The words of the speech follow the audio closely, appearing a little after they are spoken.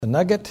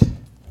nugget.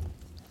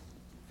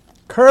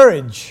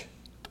 Courage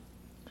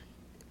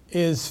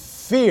is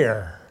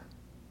fear.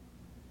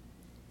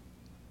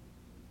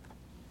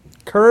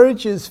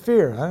 Courage is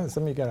fear.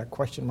 Some of you got a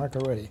question mark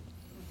already.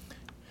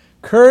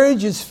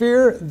 Courage is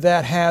fear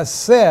that has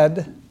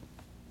said.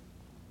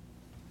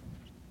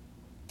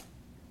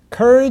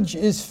 Courage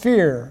is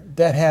fear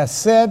that has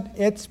said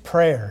its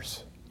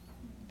prayers.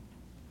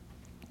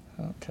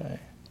 Okay.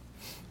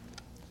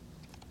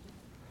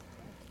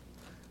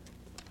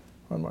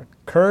 One more.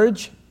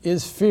 Courage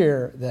is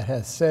fear that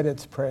has said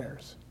its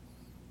prayers.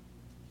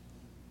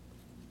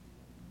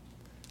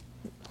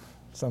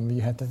 Some of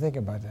you have to think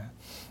about that.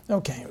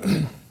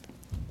 Okay.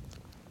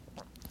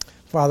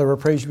 Father,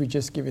 we praise you. We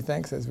just give you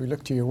thanks as we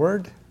look to your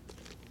word,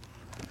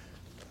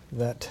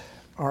 that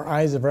our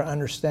eyes of our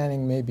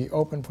understanding may be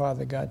open,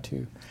 Father God,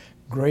 to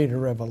greater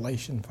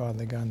revelation,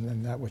 Father God,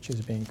 than that which is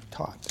being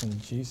taught. In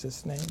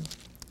Jesus' name,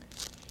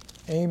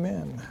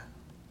 amen.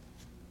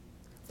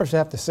 First, I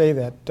have to say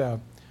that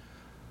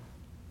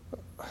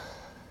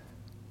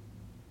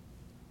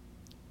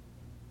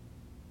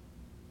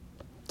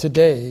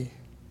today,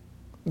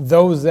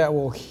 those that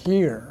will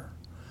hear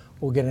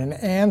will get an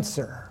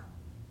answer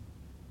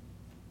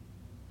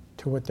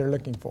to what they're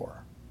looking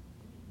for.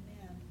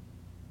 Amen.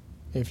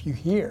 If you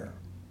hear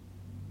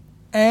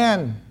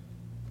and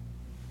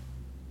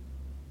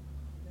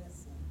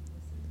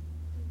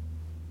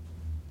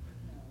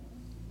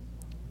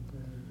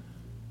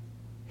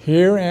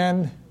hear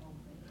and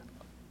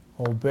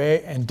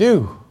obey and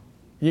do.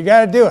 You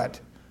got to do it.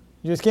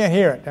 You just can't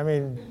hear it. I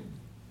mean,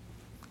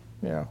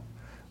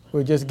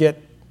 we just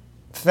get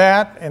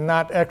fat and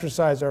not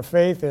exercise our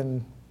faith,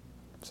 and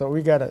so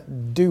we got to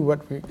do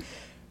what we.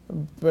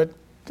 But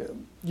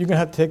you're gonna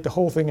have to take the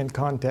whole thing in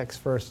context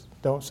first.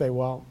 Don't say,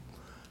 "Well,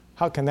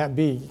 how can that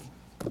be?"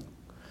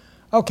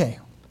 Okay,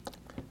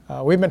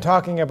 we've been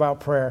talking about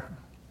prayer,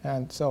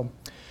 and so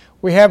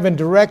we have been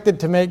directed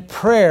to make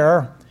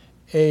prayer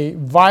a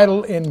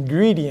vital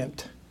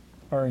ingredient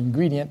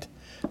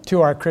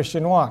to our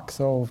Christian walk.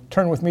 So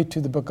turn with me to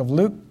the book of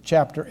Luke,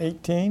 chapter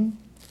 18.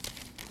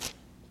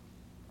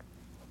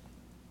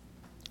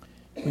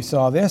 We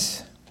saw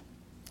this.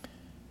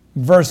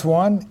 Verse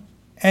 1,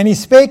 and he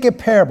spake a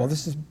parable.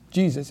 This is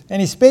Jesus. And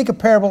he spake a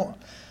parable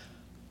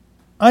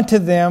unto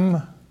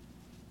them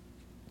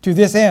to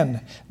this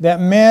end, that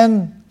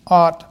men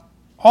ought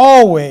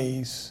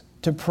always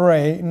to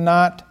pray,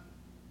 not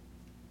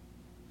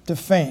to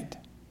faint.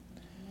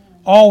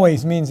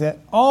 Always means that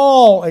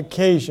all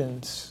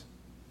occasions.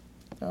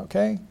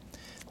 Okay?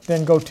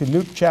 Then go to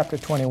Luke chapter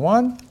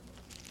 21.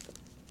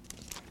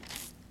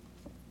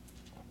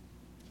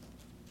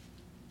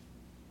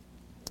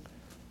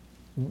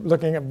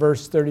 Looking at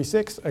verse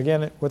 36,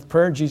 again with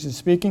prayer, Jesus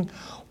speaking.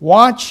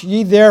 Watch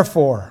ye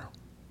therefore,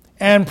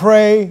 and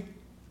pray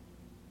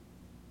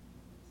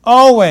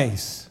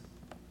always.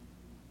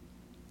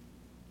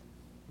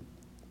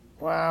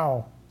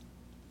 Wow.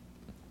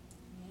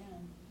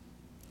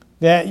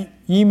 That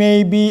ye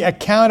may be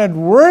accounted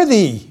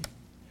worthy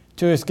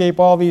to escape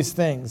all these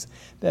things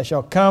that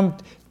shall come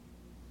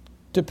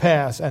to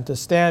pass and to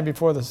stand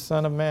before the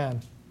Son of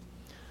Man.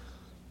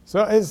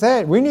 So it's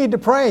that we need to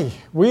pray.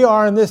 We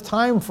are in this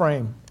time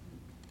frame.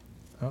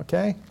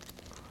 Okay?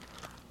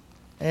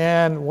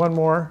 And one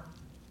more.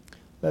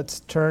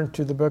 Let's turn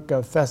to the book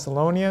of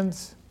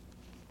Thessalonians.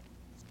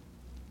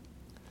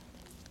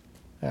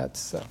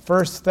 That's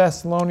 1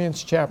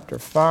 Thessalonians chapter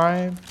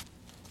 5.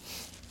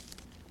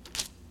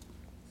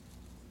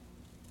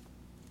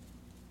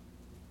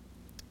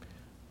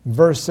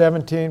 Verse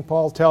 17,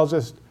 Paul tells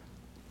us,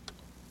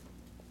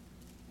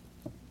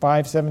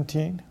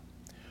 5:17,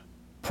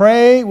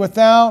 pray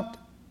without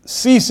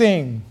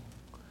ceasing.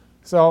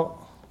 So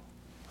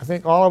I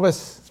think all of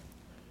us,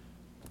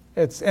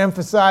 it's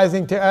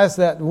emphasizing to us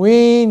that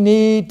we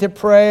need to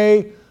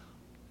pray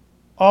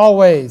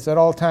always, at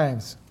all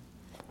times.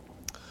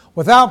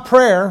 Without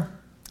prayer,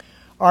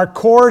 our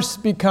course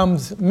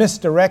becomes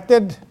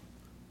misdirected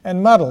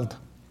and muddled.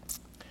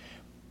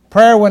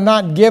 Prayer, when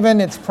not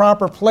given its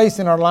proper place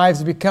in our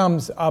lives,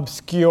 becomes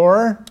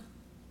obscure,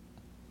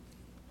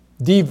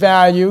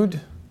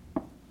 devalued,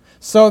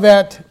 so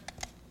that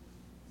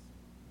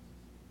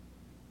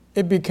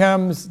it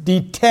becomes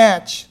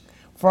detached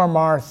from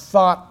our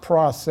thought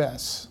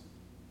process.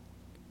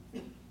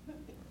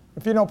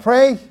 If you don't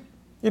pray,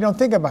 you don't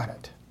think about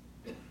it.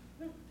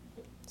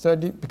 So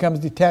it becomes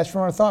detached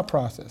from our thought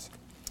process.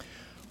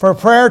 For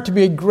prayer to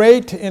be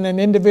great in an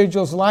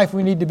individual's life,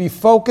 we need to be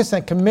focused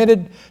and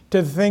committed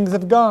to the things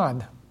of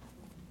God.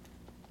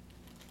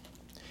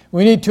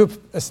 We need to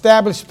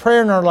establish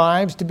prayer in our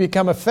lives to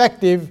become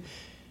effective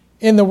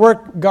in the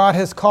work God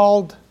has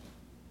called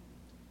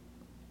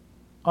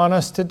on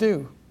us to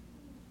do.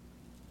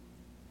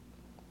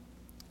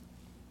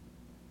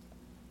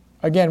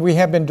 Again, we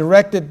have been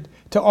directed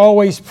to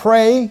always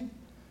pray,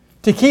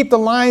 to keep the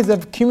lines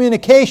of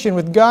communication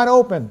with God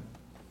open.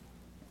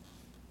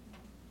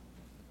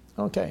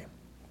 Okay.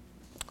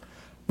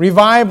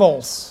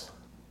 Revivals.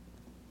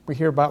 We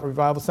hear about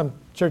revival. Some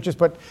churches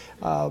put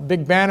a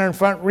big banner in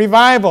front,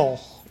 revival.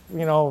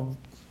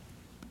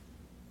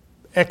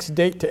 X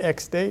date to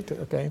X date,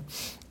 okay?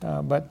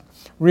 But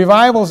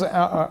revivals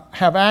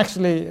have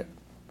actually,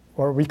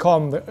 or we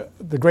call them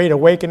the Great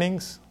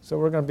Awakenings. So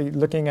we're going to be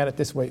looking at it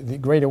this way, the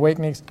Great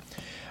Awakenings.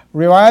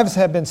 Revivals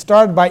have been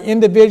started by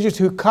individuals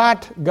who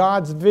caught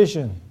God's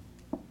vision.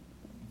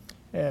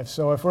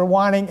 So if we're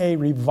wanting a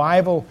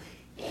revival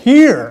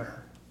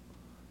here,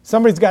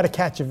 somebody's got to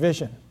catch a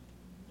vision.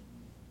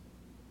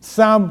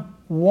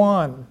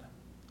 Someone,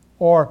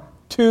 or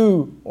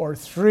 2 or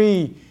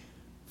 3,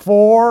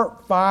 4,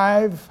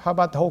 5, how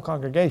about the whole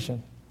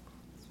congregation?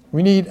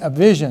 We need a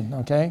vision,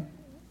 okay?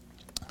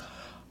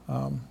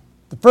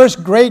 The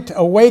first Great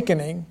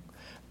Awakening,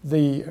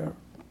 the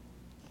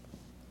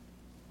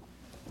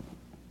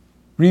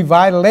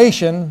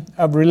revitalization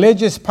of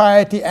religious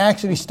piety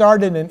actually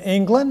started in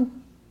England,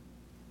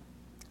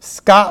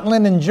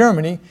 Scotland, and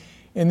Germany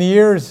in the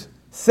years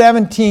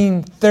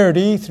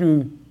 1730 through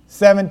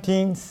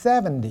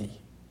 1770.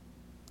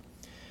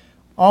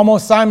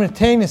 Almost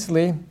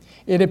simultaneously,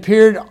 it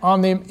appeared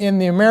in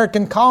the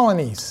American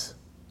colonies.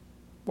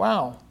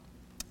 Wow.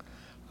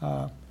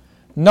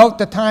 Note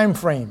the time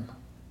frame,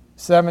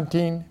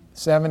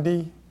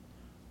 1770.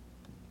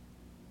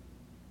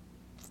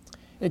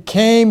 It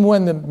came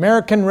when the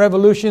American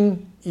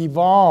Revolution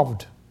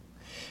evolved.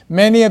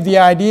 Many of the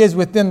ideas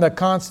within the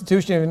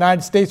Constitution of the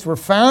United States were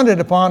founded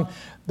upon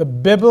the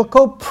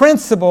biblical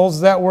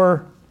principles that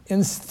were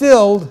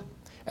instilled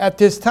at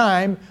this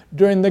time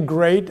during the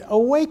Great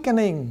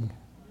Awakening.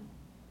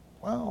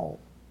 Wow.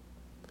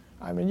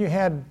 I mean, you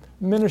had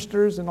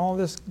ministers and all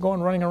this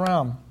running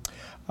around.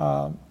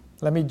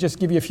 Let me just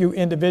give you a few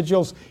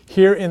individuals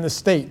here in the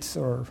States,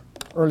 or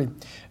early.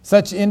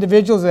 Such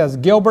individuals as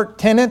Gilbert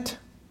Tennant,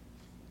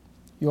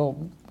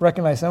 you'll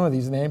recognize some of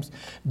these names,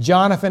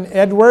 Jonathan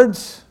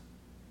Edwards,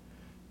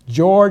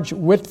 George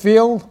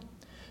Whitefield,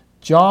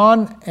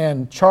 John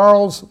and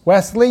Charles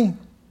Wesley.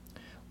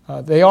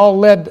 They all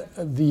led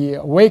the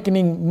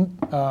awakening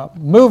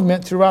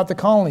movement throughout the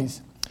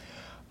colonies,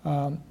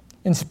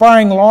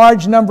 inspiring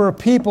large number of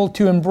people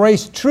to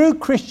embrace true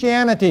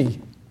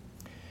Christianity.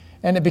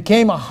 And it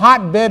became a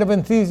hotbed of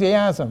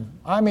enthusiasm.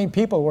 I mean,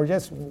 people were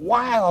just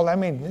wild. I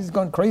mean, this is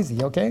going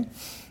crazy, okay?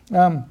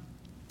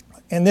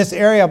 In this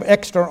area of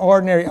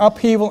extraordinary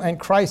upheaval and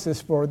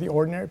crisis for the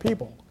ordinary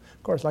people.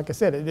 Of course, like I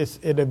said,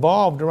 it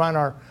evolved around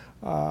our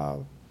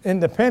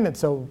independence.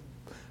 So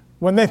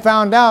when they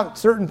found out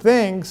certain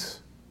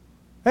things,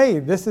 hey,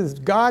 this is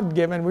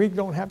God-given. We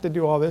don't have to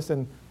do all this.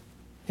 And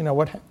you know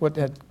what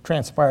had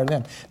transpired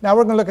then. Now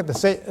we're going to look at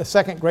the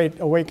Second Great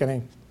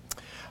Awakening.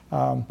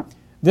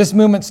 This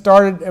movement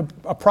started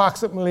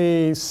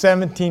approximately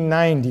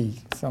 1790,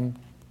 some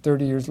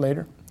 30 years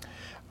later.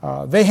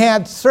 They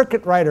had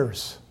circuit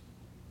riders,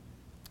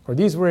 or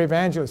these were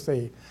evangelists.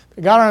 They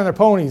got on their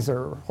ponies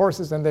or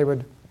horses, and they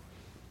would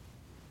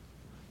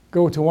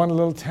go to one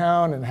little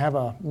town and have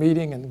a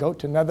meeting, and go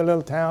to another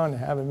little town and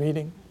have a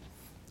meeting.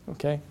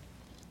 Okay?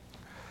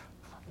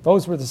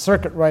 Those were the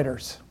circuit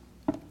riders.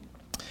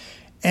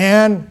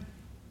 And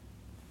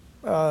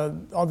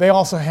they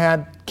also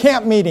had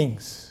camp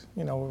meetings.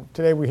 You know,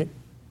 today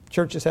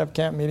churches have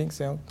camp meetings.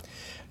 So.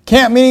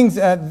 Camp meetings,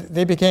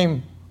 they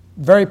became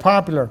very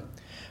popular.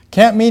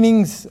 Camp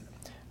meetings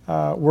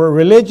were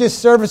religious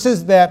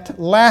services that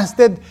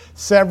lasted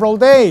several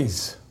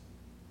days.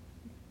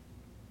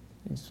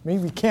 It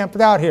means we camped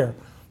out here.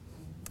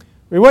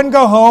 We wouldn't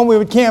go home, we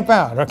would camp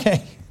out,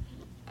 okay?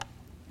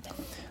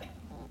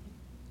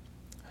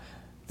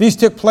 These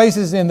took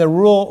places in the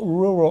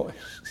rural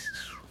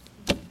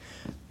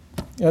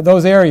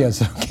those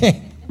areas,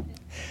 okay,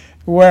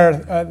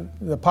 where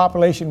the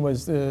population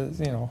was,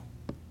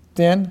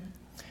 thin.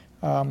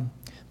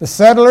 The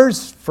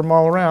settlers from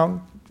all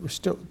around, we're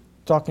still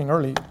talking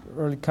early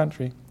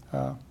country,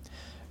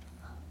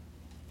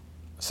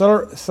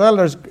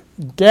 settlers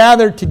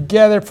gathered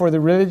together for the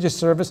religious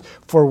service,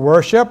 for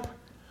worship,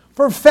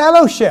 for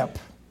fellowship.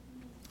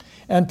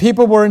 And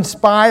people were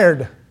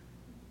inspired.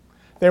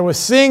 There was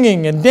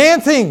singing and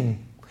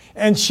dancing,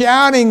 and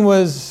shouting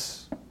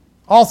was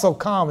also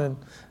commonly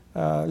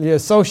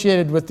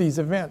associated with these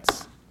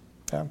events.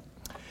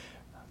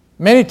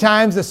 Many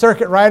times the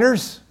circuit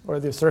riders, or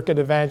the circuit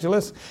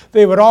evangelists,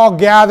 they would all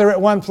gather at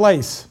one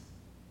place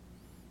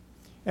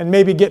and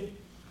maybe get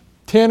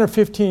 10 or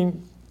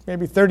 15,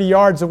 maybe 30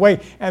 yards away,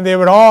 and they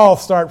would all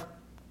start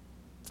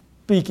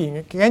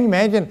speaking. Can you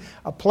imagine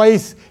a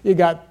place, you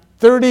got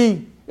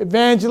 30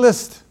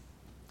 evangelists,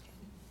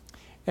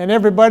 and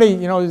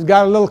everybody, has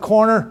got a little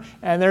corner,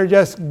 and they're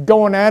just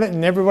going at it,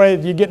 and everybody,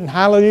 you're getting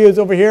hallelujahs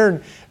over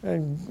here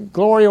and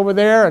glory over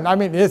there, and I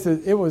mean,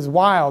 it was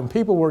wild.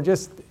 People were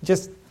just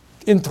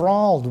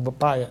enthralled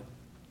by it.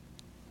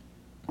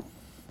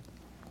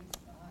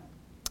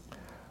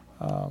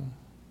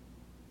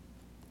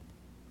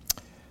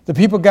 The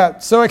people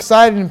got so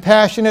excited and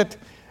passionate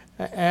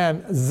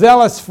and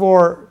zealous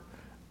for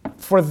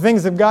the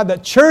things of God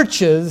that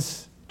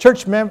churches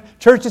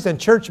and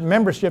church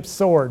membership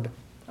soared.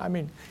 I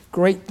mean,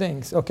 great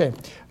things. Okay,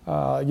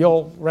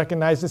 you'll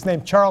recognize this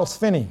name, Charles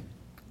Finney.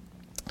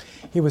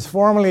 He was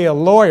formerly a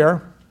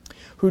lawyer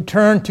who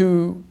turned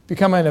to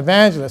become an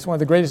evangelist, one of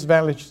the greatest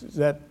evangelists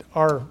that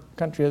our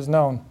country has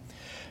known.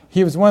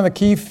 He was one of the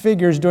key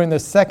figures during the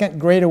Second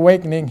Great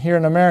Awakening here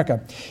in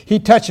America. He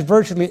touched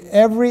virtually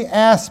every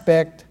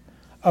aspect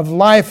of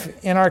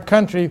life in our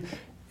country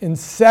in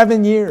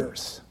 7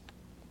 years.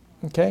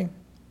 Okay?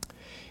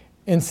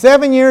 In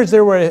 7 years,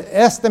 there were an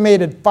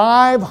estimated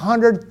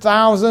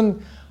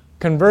 500,000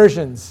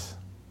 conversions.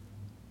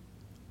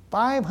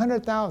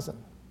 500,000.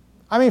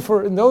 I mean,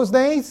 for in those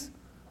days,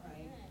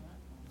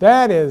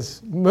 that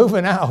is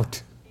moving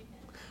out.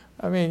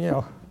 I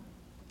mean,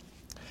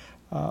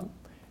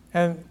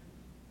 and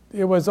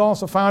it was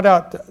also found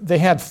out they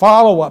had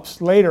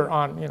follow-ups later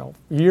on,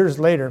 years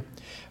later.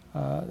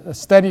 A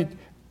study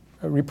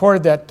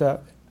reported that the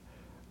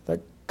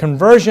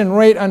conversion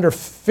rate under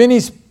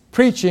Finney's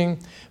preaching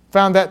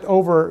found that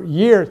over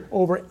years,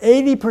 over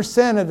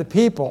 80% of the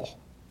people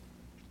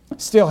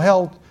still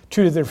held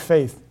true to their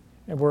faith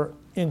and were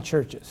in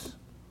churches.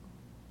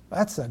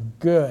 That's a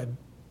good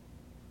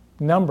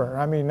number.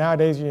 I mean,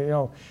 nowadays,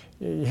 you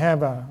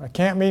have a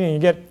camp meeting, you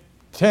get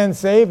 10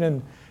 saved,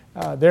 and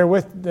they're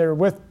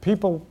with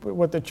people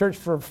with the church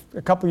for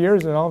a couple of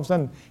years, and all of a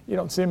sudden you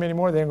don't see them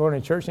anymore. They don't go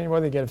to church anymore.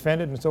 They get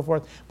offended and so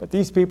forth. But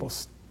these people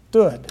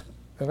stood,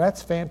 and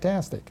that's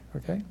fantastic.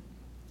 Okay.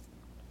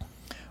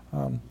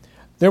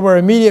 There were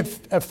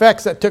immediate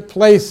effects that took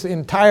place in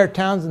entire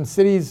towns and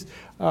cities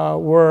that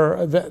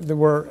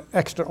were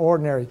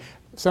extraordinary.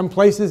 Some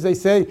places, they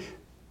say,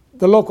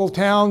 the local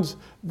towns,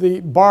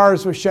 the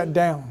bars were shut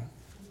down.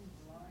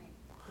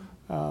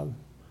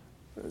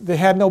 They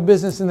had no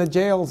business in the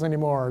jails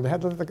anymore. They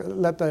had to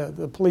let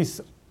the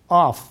police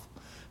off.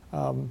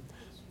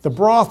 The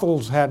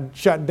brothels had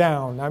shut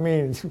down. I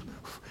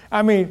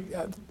mean,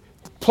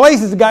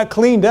 places got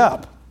cleaned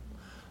up.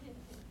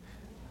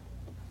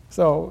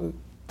 So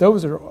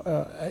those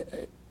are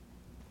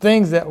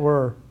things that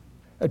were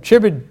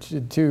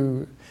attributed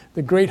to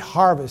the great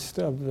harvest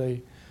of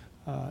the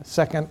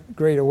Second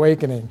Great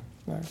Awakening.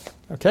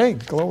 Okay,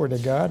 glory to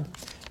God.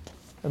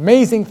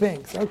 Amazing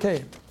things.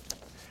 Okay.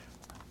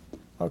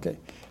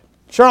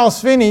 Charles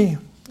Finney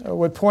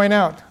would point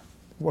out,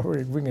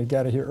 we're going to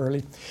get out of here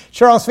early.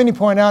 Charles Finney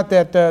pointed out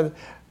that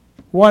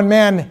one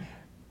man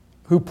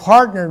who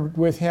partnered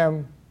with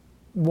him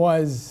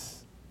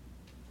was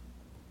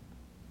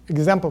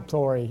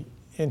exemplary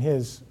in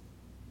his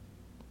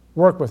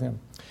work with him.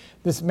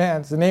 This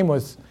man's name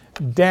was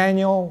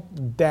Daniel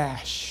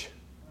Nash.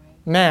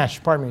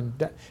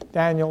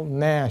 Daniel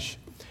Nash.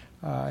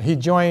 He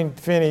joined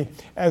Finney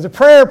as a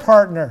prayer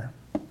partner.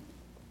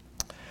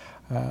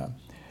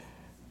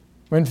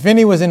 When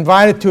Finney was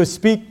invited to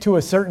speak to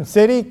a certain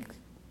city,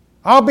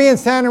 I'll be in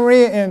Santa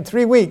Maria in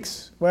 3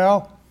 weeks.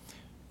 Well,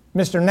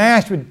 Mr.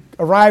 Nash would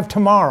arrive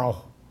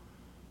tomorrow,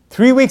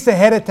 3 weeks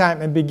ahead of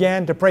time, and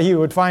began to pray. He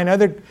would find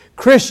other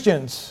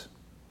Christians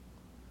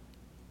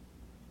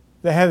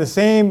that had the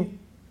same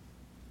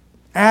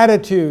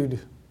attitude,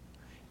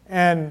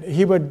 and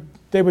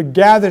they would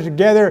gather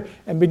together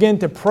and begin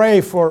to pray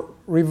for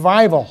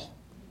revival.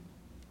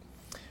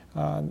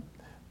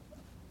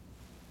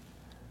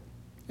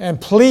 And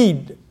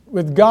plead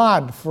with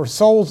God for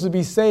souls to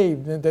be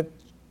saved and that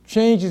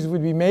changes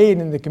would be made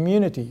in the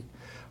community.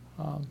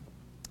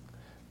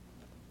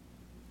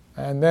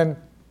 And then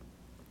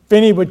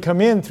Finney would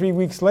come in 3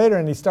 weeks later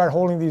and he'd start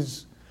holding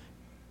these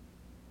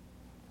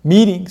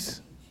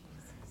meetings.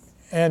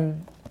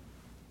 And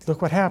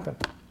look what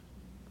happened.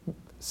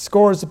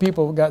 Scores of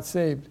people got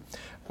saved.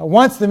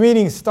 Once the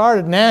meeting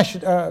started, Nash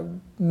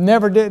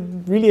never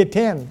did really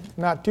attend,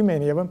 not too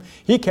many of them.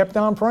 He kept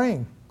on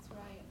praying.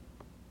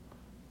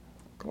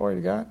 Glory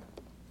to God.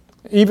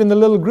 Even the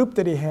little group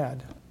that he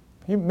had.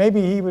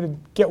 Maybe he would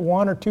get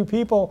 1 or 2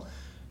 people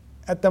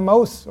at the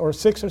most, or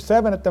 6 or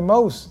 7 at the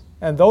most.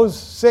 And those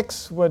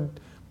 6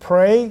 would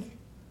pray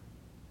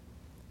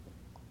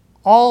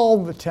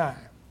all the time.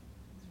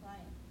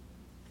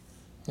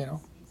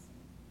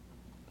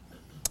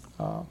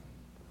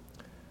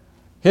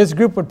 His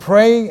group would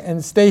pray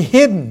and stay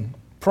hidden,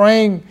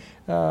 praying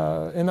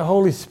in the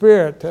Holy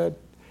Spirit, that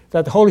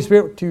the Holy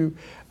Spirit to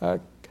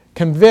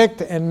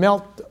convict and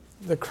melt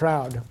the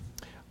crowd.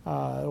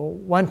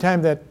 One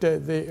time that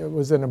it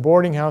was in a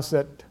boarding house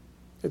that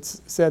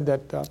it's said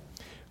that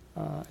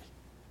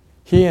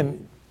he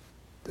and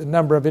a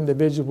number of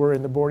individuals were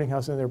in the boarding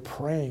house and they're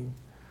praying.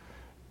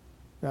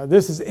 Now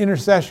this is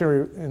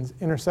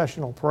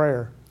intercessional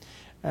prayer,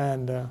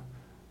 and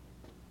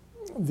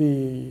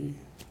the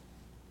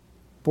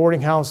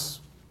boarding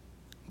house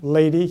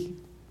lady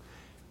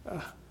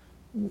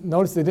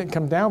noticed they didn't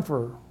come down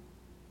for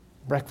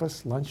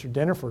breakfast, lunch, or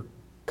dinner for a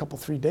couple,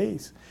 3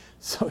 days.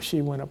 So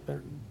she went up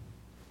there,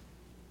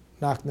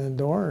 knocked on the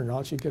door, and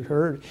all she could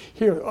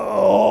hear,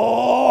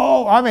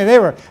 oh! I mean,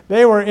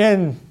 they were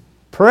in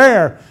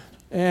prayer,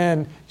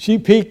 and she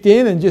peeked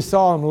in and just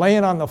saw them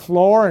laying on the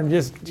floor, and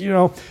just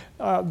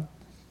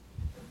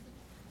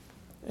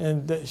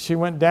and she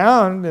went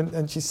down,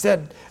 and she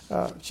said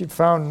she'd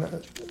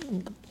found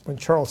when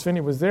Charles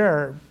Finney was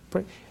there,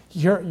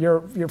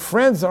 your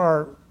friends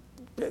are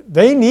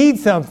They need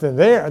something.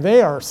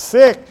 They are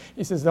sick.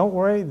 He says, don't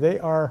worry,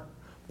 they're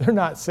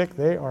not sick.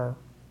 They are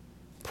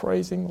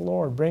praising the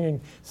Lord, bringing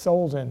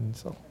souls in.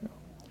 So,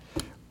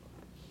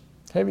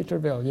 heavy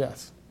travail,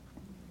 yes.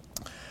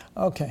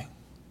 Okay.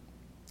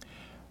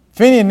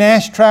 Finney and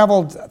Nash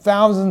traveled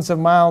thousands of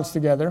miles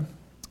together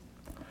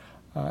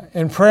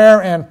in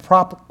prayer and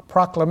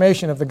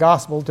proclamation of the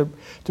gospel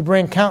to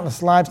bring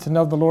countless lives to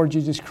know the Lord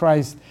Jesus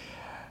Christ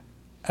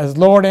as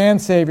Lord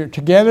and Savior.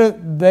 Together,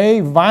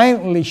 they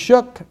violently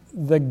shook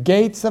the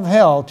gates of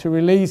hell to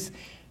release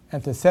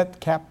and to set the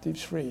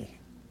captives free.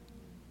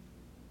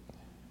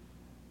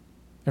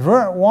 If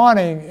we're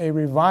wanting a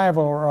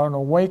revival or an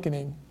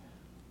awakening,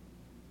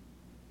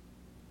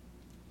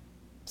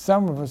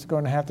 some of us are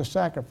going to have to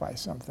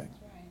sacrifice something.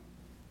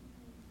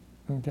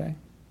 Okay?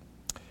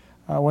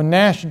 When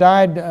Nash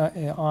died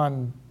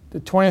on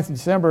the 20th of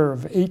December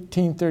of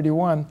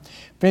 1831,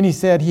 Finney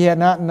said he had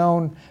not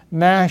known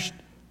Nash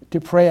to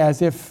pray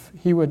as if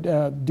he would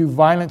do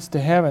violence to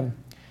heaven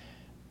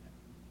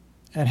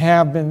and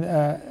have been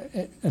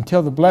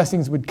until the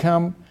blessings would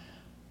come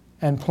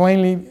and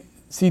plainly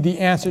see the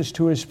answers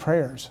to his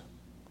prayers.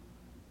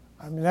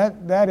 I mean,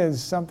 that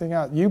is something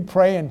else. You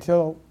pray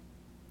until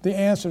the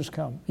answers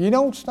come. You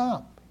don't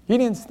stop. He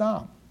didn't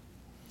stop.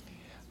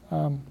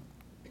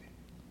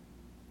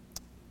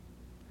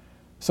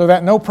 So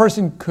that no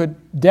person could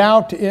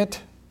doubt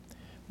it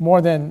more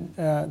than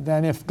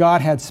if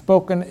God had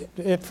spoken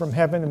it from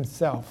heaven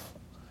himself.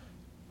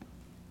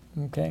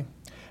 Okay.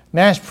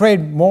 Nash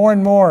prayed more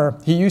and more.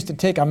 He used to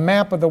take a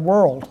map of the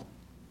world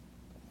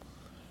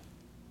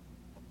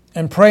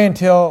and pray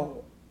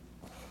until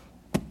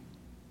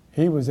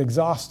he was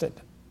exhausted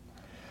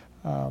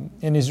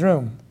in his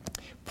room,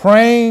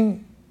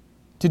 praying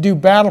to do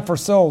battle for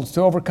souls,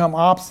 to overcome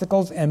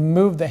obstacles and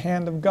move the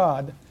hand of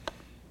God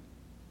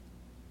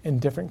in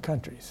different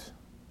countries.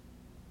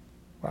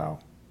 Wow.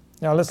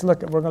 Now we're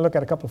going to look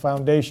at a couple of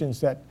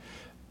foundations that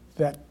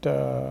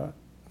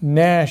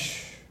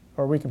Nash,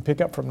 or we can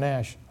pick up from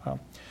Nash.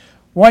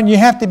 One, you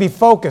have to be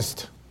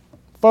focused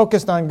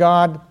on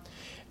God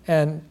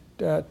and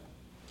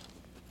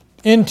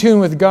in tune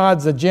with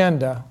God's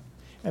agenda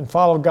and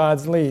follow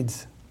God's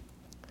leads.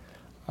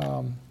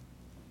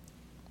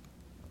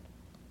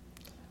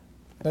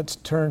 Let's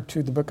turn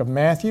to the book of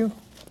Matthew,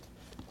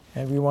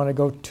 and we want to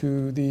go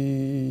to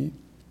the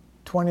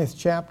 20th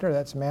chapter.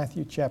 That's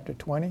Matthew chapter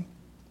 20.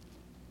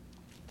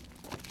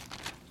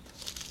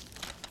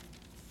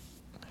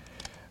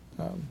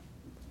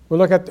 We'll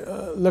look at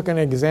an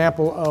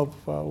example of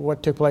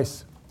what took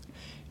place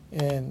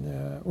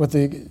with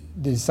the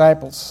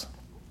disciples.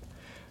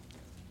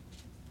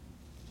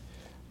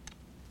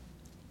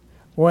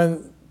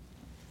 When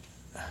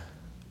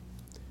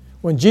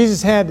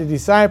Jesus had the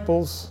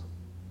disciples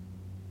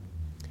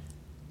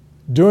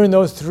during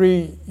those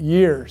 3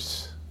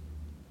 years,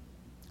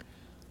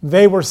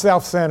 they were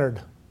self-centered.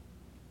 You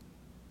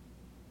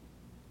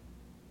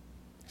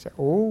say,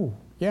 oh,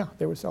 yeah,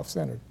 they were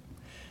self-centered.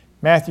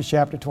 Matthew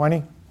chapter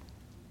 20.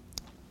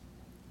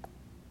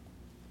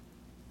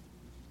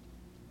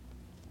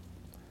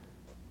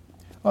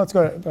 Let's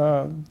go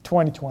to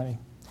 20:20.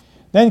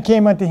 Then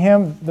came unto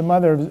him the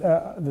mother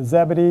of the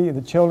Zebedee,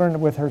 the children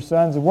with her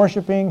sons,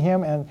 worshiping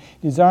him and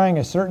desiring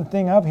a certain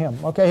thing of him.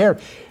 Okay,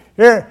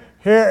 here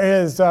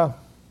is the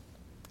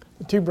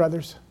two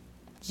brothers,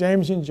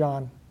 James and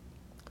John.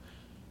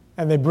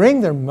 And they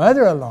bring their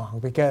mother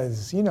along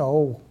because,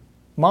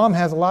 mom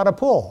has a lot of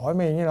pull. I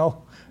mean,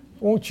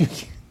 won't you?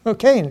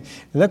 Okay,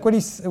 look what he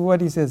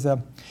says.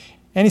 And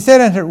he said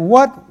unto her,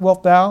 what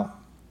wilt thou?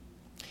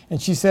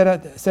 And she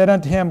said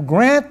unto him,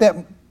 grant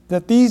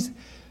that these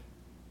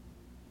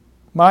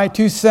my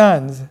two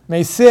sons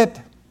may sit,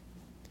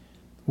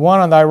 one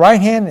on thy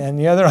right hand and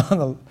the other on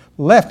the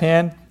left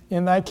hand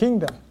in thy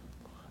kingdom.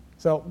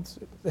 So,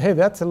 hey,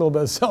 that's a little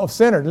bit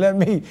self-centered. Let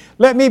me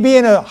be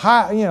in a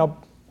high,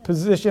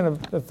 position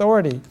of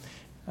authority.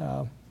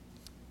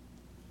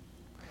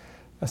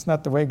 That's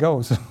not the way it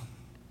goes.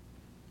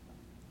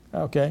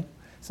 Okay,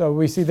 so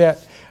we see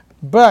that.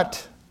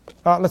 But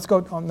let's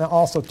go on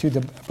also to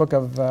the book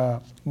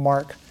of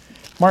Mark.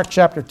 Mark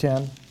chapter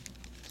 10.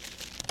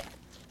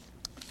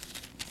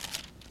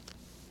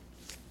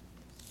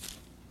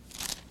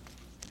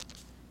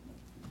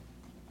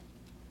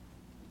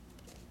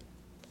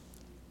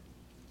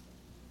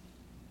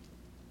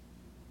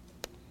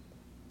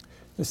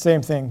 The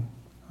same thing,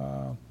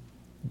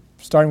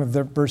 starting with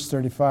verse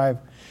 35.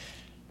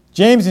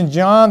 James and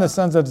John, the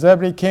sons of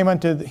Zebedee, came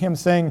unto him,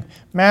 saying,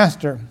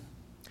 Master,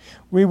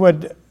 we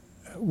would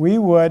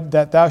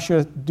that thou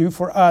shouldest do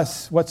for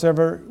us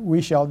whatsoever we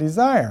shall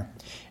desire.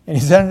 And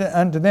he said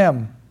unto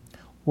them,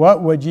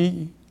 What would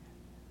ye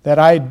that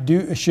I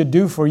should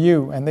do for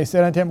you? And they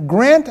said unto him,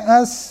 Grant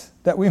us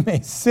that we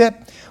may sit,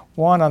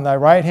 one on thy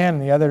right hand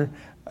and the other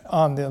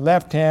on the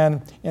left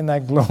hand in thy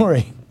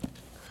glory.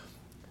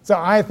 So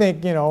I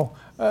think,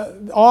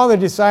 all the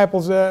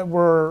disciples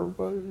were,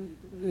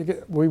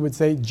 we would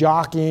say,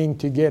 jockeying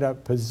to get a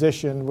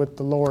position with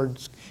the Lord.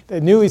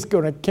 They knew his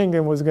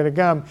kingdom was going to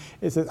come.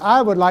 It says,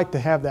 I would like to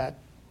have that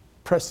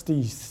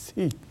prestige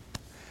seat.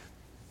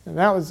 And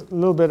that was a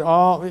little bit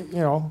all,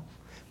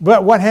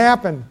 But what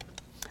happened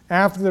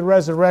after the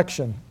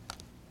resurrection?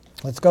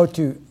 Let's go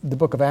to the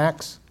book of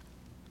Acts.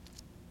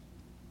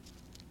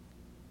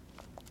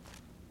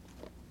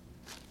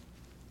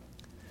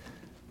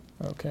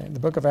 Okay, the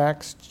book of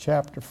Acts,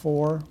 chapter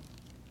 4.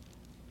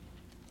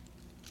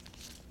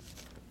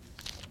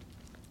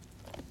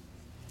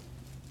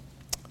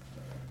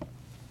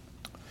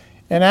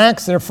 In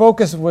Acts, their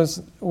focus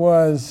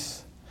was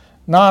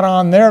not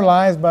on their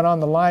lives, but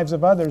on the lives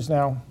of others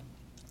now.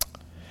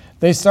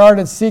 They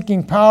started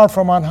seeking power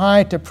from on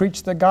high to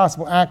preach the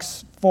gospel.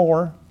 Acts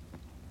 4,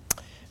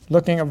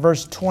 looking at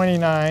verse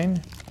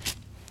 29.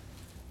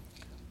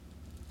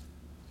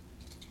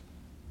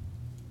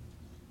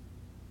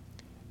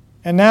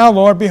 And now,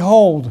 Lord,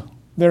 behold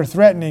their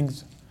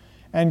threatenings,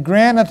 and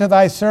grant unto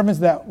thy servants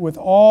that with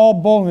all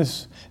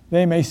boldness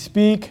they may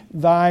speak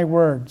thy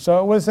word. So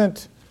it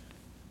wasn't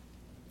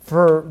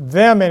for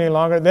them any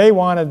longer. They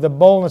wanted the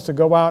boldness to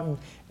go out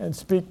and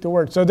speak the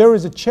word. So there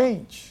was a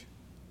change.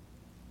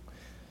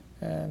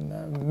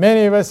 And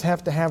many of us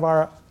have to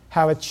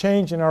have a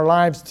change in our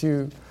lives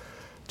to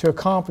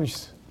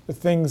accomplish the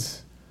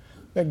things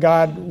that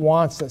God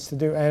wants us to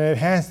do. And it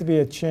has to be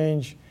a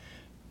change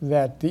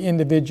that the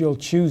individual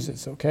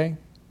chooses, okay?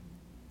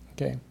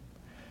 Okay.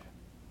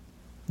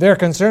 Their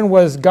concern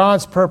was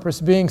God's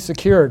purpose being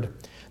secured.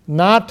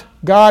 Not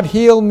God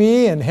heal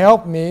me and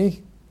help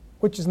me,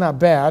 which is not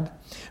bad,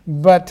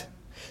 but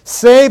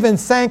save and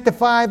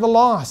sanctify the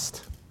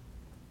lost.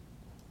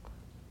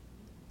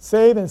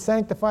 Save and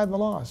sanctify the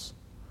lost.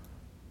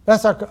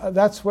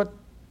 That's what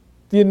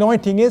the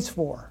anointing is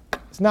for.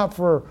 It's not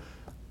for,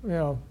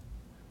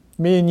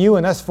 me and you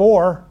and us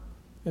four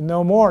and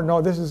no more.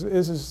 No, this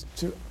is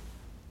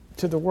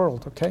to the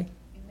world, okay?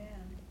 Amen.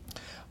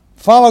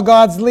 Follow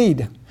God's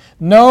lead.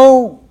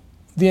 Know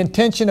the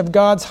intention of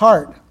God's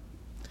heart.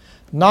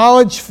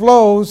 Knowledge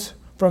flows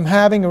from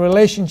having a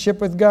relationship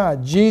with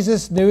God.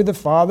 Jesus knew the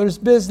Father's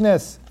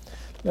business.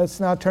 Let's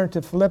now turn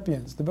to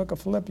Philippians, the book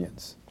of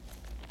Philippians.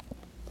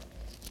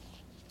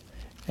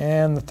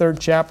 And the 3rd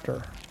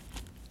chapter.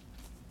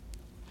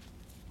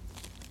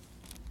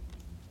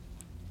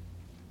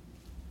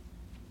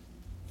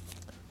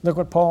 Look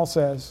what Paul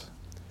says.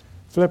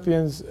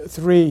 Philippians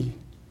 3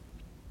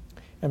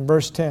 and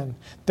verse 10.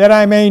 That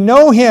I may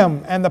know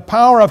him and the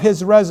power of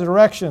his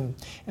resurrection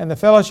and the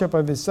fellowship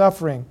of his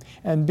suffering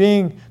and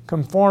being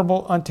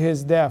conformable unto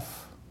his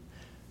death.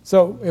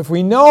 So if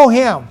we know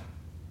him,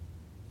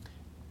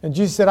 and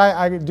Jesus said,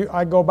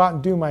 I go about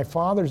and do my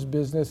Father's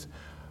business,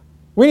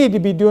 we need to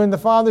be doing the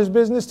Father's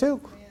business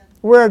too. Amen.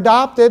 We're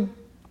adopted.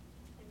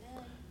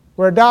 Amen.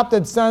 We're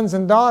adopted sons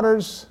and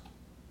daughters.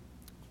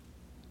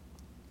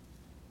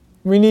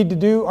 We need to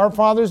do our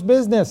Father's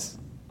business.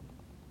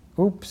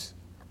 Oops.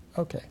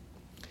 Okay.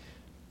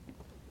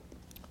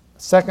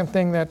 Second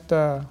thing that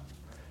a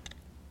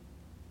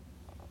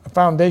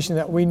foundation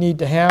that we need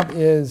to have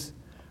is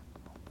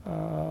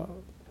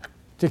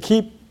to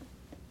keep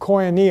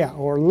koinonia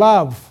or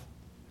love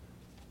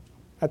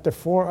at the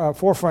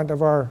forefront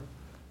of our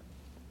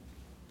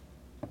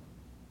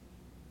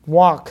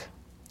walk.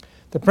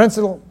 The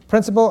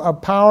principle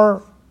of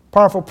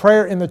powerful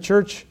prayer in the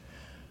church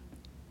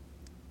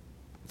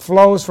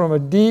flows from a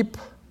deep,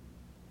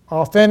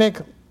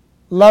 authentic,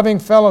 loving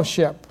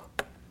fellowship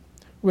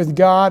with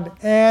God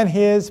and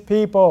His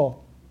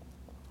people.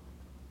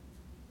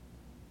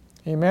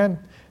 Amen.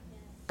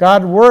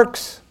 God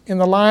works in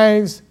the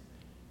lives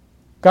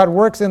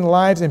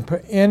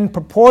in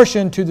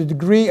proportion to the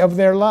degree of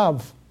their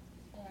love.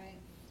 Right.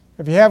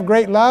 If you have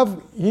great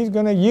love, He's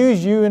going to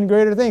use you in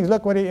greater things.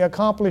 Look what He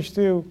accomplished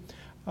through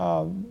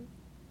the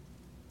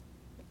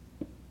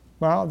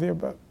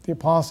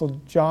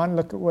Apostle John.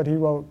 Look at what he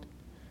wrote,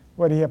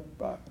 what he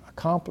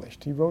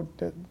accomplished. He wrote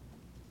the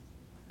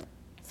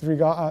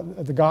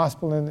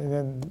Gospel and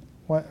then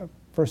 1st,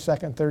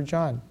 2nd, 3rd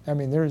John. I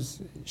mean,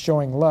 there's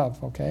showing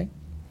love, okay?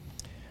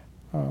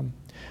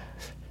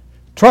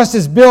 Trust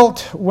is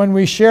built when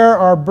we share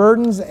our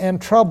burdens and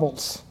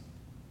troubles,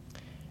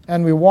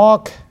 and we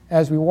walk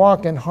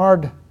in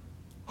hard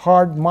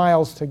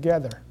miles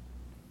together.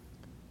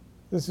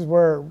 This is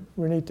where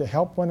we need to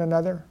help one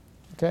another,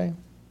 okay?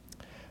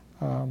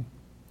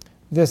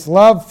 This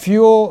love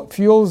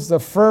fuels the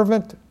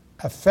fervent,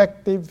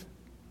 effective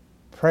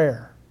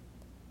prayer.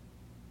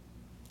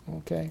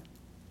 Okay?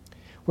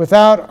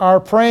 Without our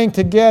praying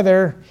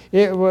together,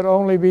 it would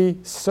only be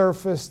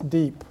surface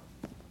deep.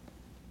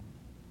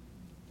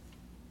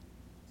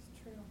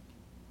 It's true.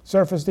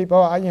 Surface deep.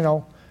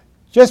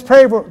 Just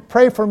pray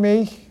for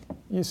me.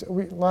 A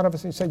lot of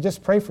us say,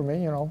 just pray for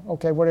me.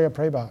 Okay, what are you going to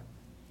pray about?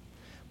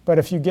 But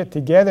if you get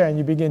together and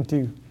you begin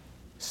to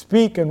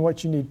speak on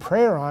what you need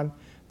prayer on,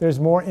 there's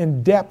more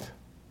in depth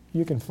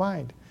you can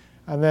find.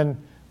 And then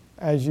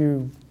as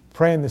you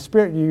pray in the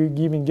Spirit, you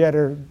even get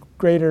a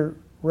greater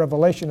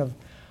revelation of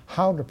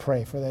how to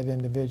pray for that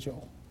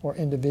individual or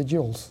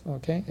individuals.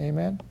 Okay,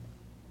 amen?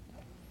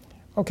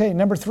 Okay,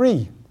 number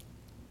 3.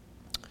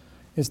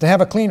 is to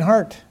have a clean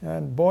heart.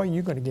 And boy,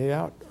 you're going to get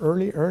out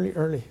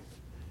early,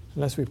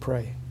 unless we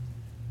pray.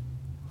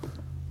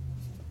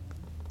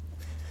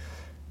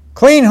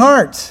 Clean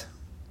hearts.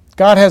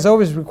 God has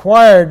always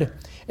required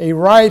a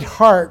right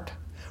heart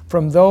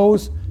from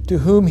those to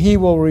whom He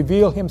will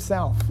reveal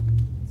Himself.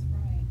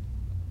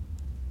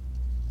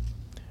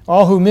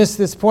 All who miss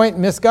this point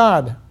miss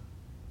God.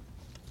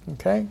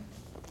 Okay?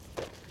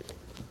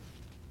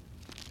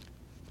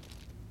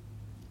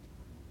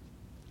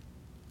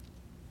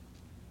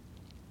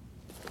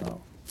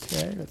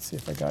 Okay, let's see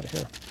if I got it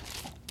here.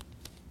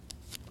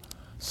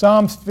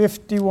 Psalms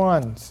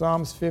 51.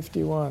 Psalms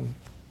 51.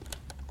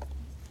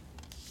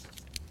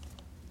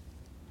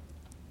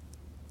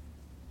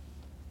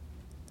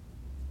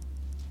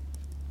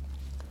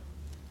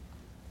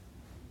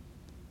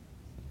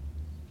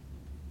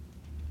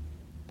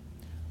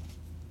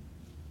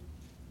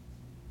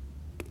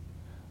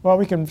 Well,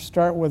 we can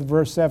start with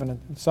verse 7.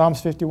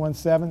 Psalms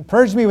 51:7.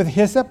 Purge me with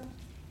hyssop,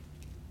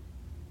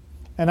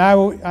 and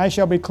I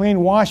shall be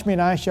clean. Wash me,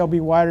 and I shall be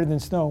whiter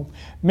than snow.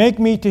 Make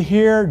me to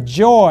hear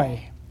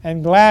joy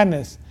and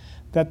gladness,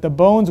 that the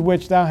bones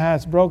which thou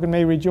hast broken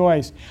may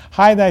rejoice.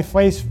 Hide thy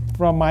face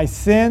from my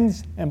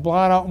sins, and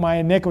blot out my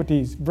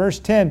iniquities. Verse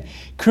 10.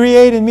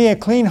 Create in me a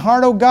clean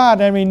heart, O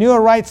God, and renew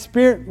a right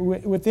spirit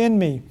within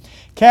me.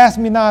 Cast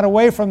me not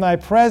away from thy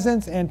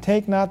presence, and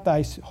take not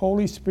thy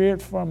Holy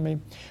Spirit from me.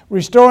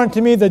 Restore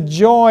unto me the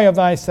joy of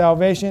thy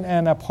salvation,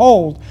 and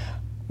uphold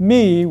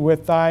me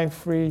with thy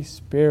free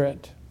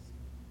spirit.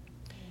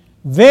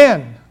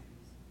 Then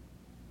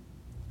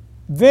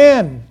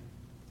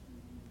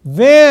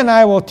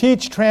I will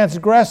teach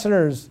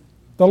transgressors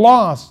the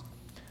lost.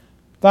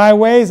 Thy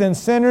ways, and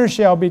sinners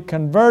shall be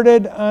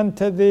converted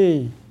unto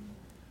thee.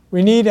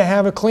 We need to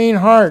have a clean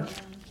heart.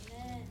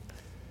 Amen.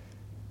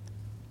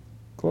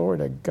 Glory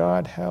to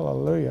God.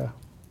 Hallelujah.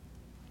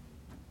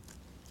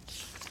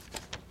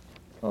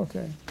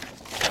 Okay.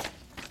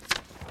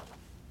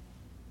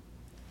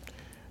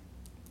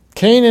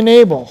 Cain and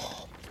Abel.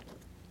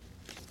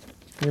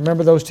 You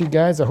remember those two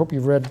guys? I hope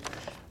you've read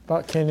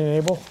about Cain and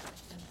Abel.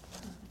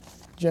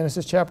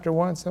 Genesis chapter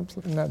 1,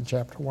 not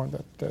chapter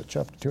 1, but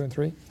chapter 2 and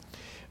 3.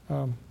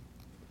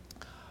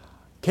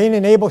 Cain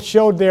and Abel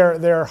showed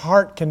their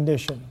heart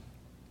condition.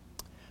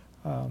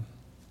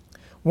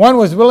 One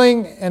was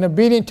willing and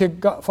obedient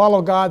to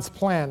follow God's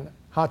plan,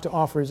 how to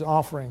offer his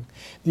offering.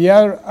 The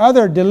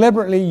other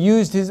deliberately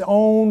used his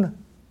own,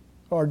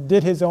 or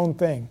did his own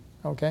thing.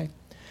 Okay?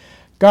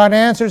 God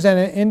answers an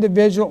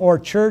individual or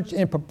church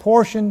in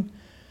proportion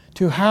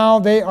to how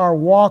they are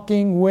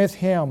walking with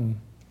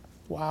Him.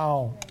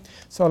 Wow.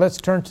 So let's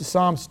turn to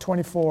Psalms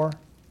 24.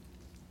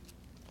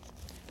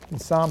 In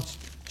Psalms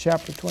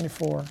chapter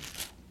 24.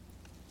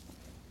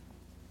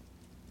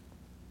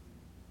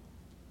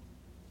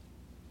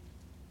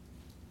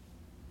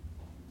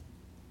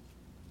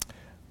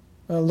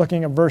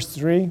 Looking at verse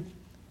 3.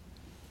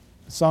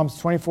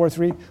 Psalms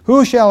 24:3.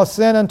 Who shall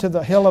ascend unto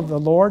the hill of the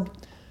Lord?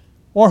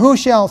 Or who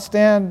shall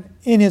stand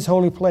in His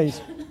holy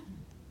place?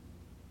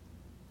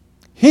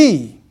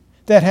 He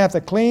that hath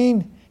a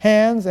clean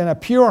hands and a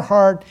pure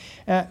heart,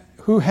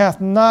 who hath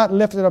not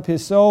lifted up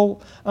his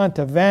soul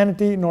unto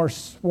vanity, nor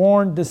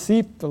sworn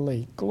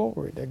deceitfully.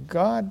 Glory to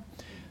God.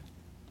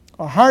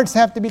 Our hearts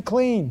have to be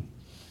clean.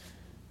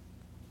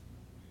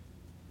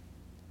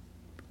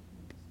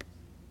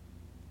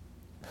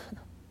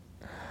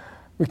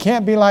 We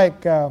can't be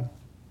like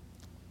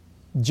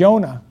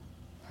Jonah.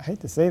 I hate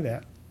to say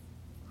that.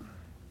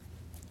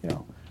 You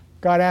know,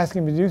 God asked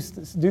him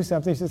to do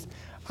something. He says,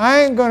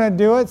 I ain't going to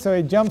do it. So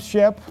he jumped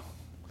ship.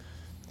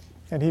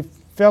 And he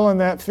fell in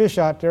that fish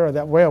out there, or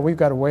that whale. We've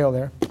got a whale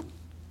there.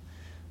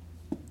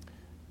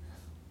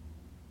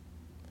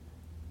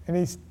 And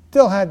he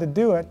still had to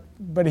do it,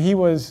 but he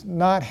was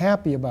not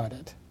happy about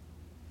it.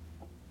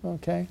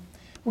 Okay?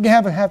 We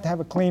have to have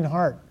a clean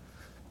heart.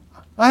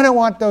 I don't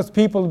want those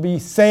people to be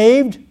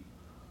saved.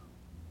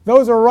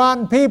 Those are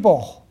rotten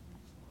people.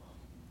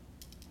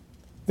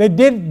 They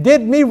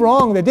did me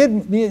wrong. They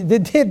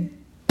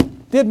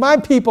did my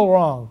people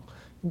wrong.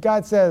 And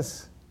God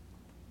says,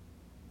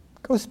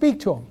 go speak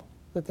to them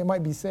that they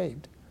might be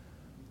saved.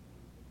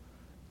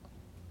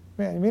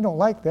 Man, we don't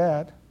like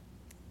that.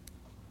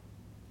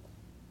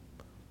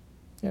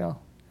 You know,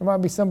 there might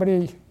be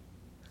somebody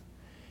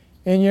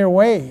in your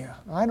way.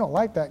 I don't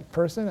like that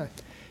person.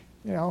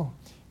 You know,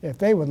 if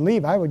they would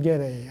leave, I would get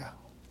a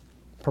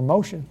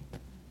promotion.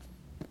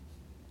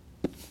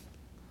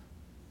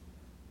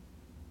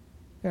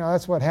 You know,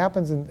 that's what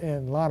happens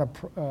in a lot of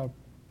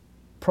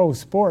pro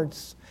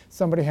sports.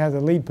 Somebody has a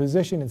lead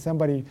position and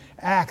somebody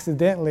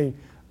accidentally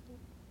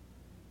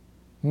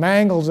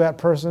mangles that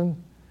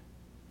person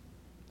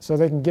so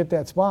they can get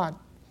that spot.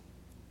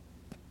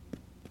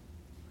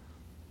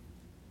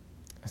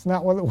 That's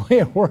not the way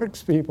it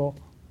works, people.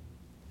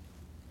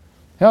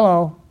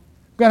 Hello.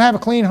 We've got to have a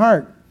clean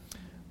heart.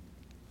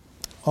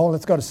 Oh,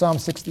 let's go to Psalm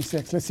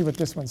 66. Let's see what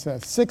this one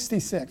says.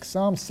 66,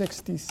 Psalm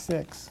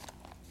 66.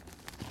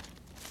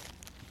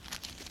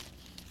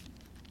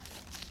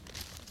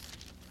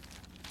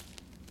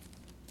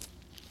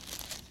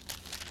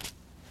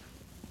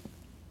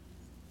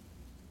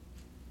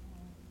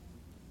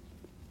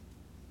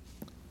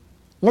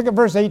 Look at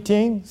verse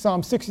 18,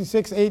 Psalm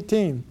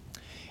 66:18.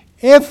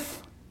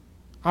 If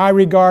I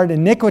regard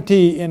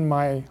iniquity in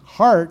my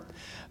heart,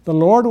 the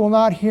Lord will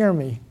not hear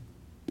me.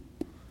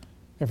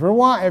 If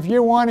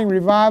you're wanting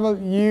revival,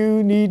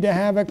 you need to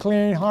have a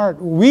clean heart.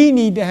 We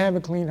need to have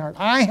a clean heart.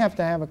 I have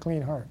to have a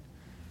clean heart.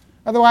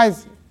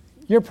 Otherwise,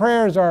 your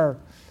prayers are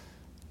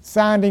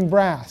sounding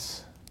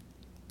brass.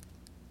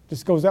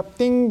 Just goes up,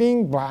 ding,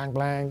 ding, blang,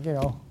 blang,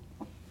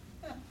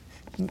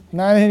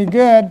 Not any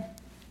good.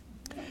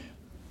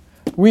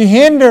 We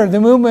hinder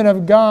the movement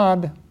of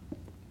God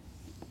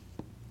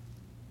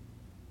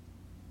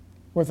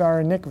with our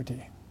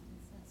iniquity.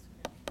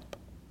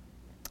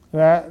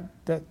 That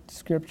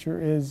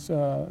scripture is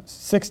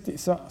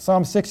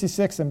Psalm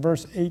 66 and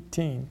verse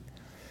 18.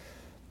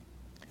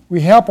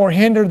 We help or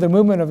hinder the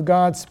movement of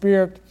God's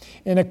Spirit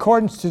in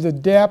accordance to the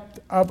depth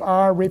of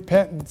our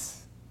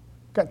repentance.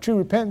 Got true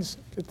repentance,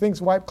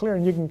 things wipe clear,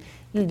 and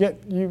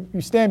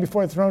you stand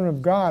before the throne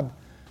of God.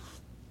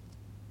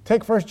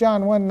 Take 1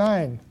 John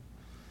 1:9.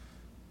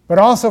 But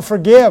also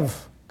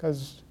forgive,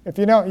 because if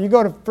you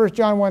go to 1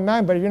 John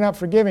 1:9, but if you're not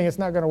forgiving, it's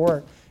not going to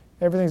work.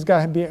 Everything's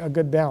got to be a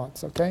good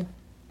balance, okay?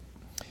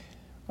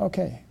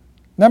 Okay.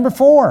 Number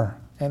 4,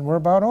 and we're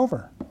about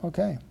over.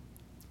 Okay.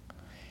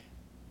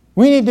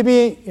 We need to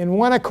be in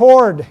one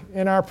accord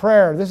in our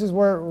prayer. This is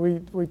where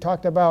we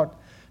talked about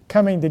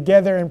coming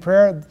together in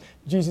prayer.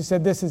 Jesus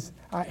said this is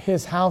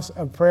his house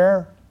of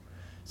prayer.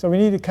 So we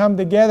need to come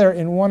together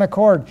in one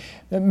accord.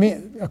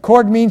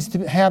 Accord means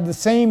to have the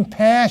same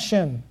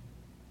passion,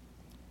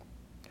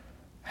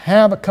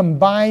 have a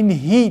combined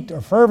heat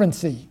or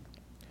fervency,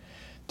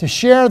 to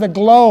share the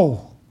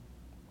glow,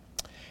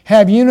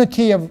 have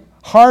unity of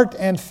heart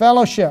and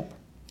fellowship,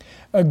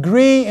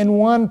 agree in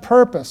one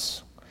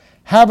purpose,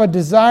 have a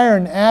desire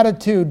and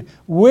attitude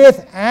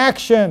with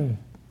action.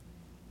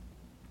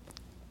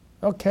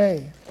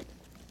 Okay.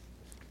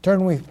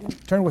 Turn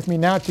with me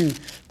now to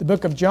the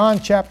book of John,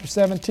 chapter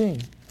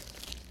 17.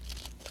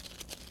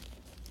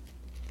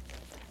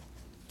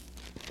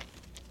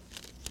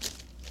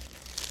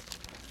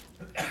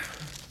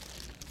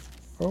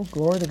 Oh,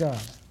 glory to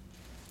God.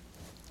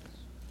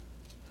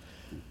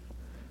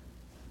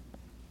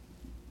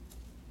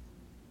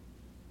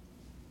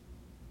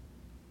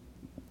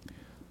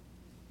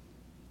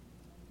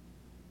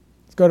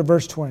 Let's go to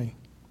verse 20.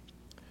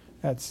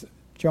 That's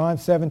John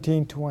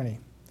 17:20.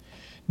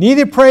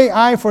 Neither pray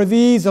I for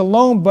these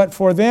alone, but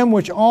for them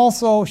which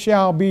also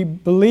shall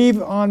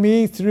believe on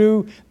me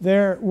through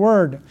their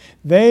word.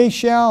 That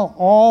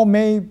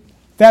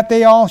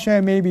they all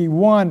shall may be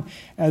one,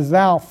 as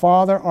thou,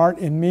 Father, art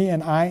in me,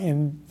 and I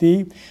in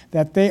thee,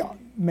 that they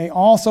may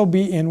also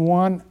be in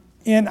one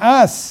in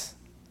us,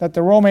 that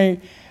the world may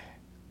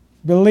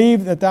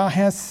believe that thou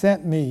hast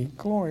sent me.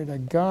 Glory to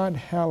God.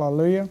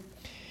 Hallelujah.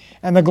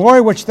 And the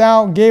glory which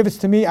thou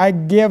gavest to me, I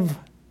give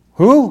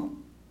who?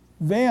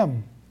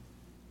 Them.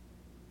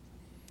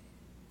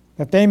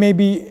 That they may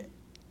be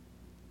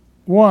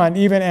one,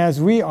 even as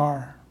we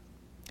are.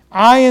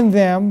 I in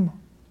them,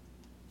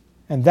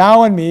 and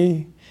thou in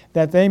me,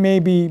 that they may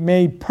be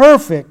made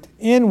perfect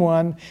in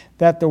one,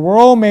 that the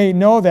world may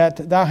know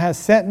that thou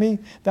hast sent me,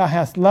 thou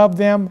hast loved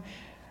them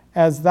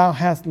as thou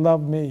hast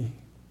loved me.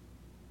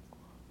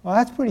 Well,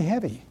 that's pretty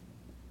heavy.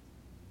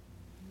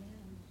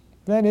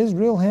 That is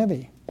real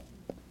heavy.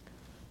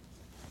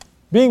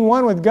 Being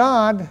one with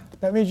God,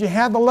 that means you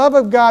have the love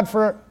of God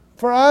for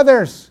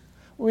others.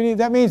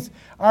 That means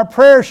our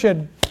prayer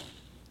should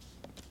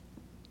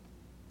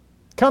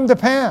come to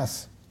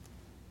pass.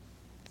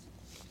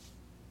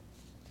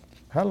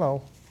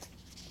 Hello.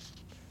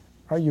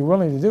 Are you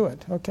willing to do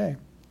it? Okay.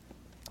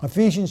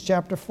 Ephesians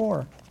chapter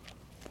 4.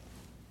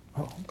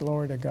 Oh,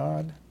 glory to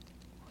God.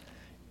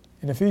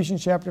 In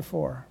Ephesians chapter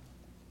 4.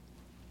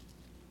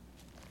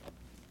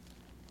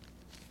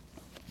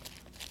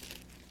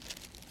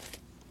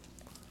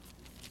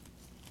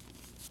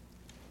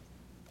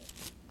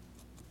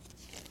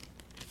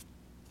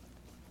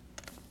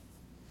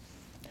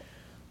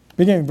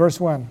 Beginning verse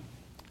 1.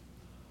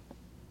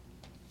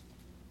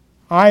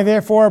 I,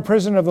 therefore, a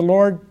prisoner of the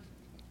Lord,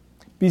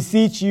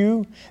 beseech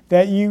you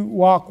that you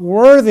walk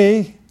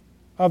worthy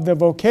of the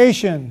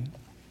vocation,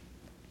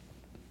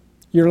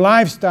 your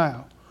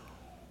lifestyle,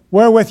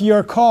 wherewith you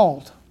are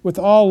called, with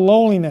all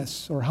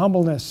lowliness or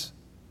humbleness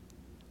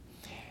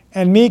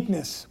and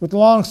meekness, with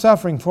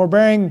long-suffering,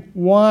 forbearing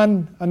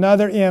one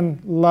another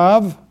in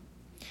love,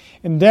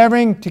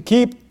 endeavoring to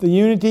keep the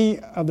unity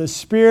of the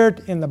Spirit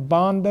in the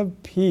bond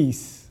of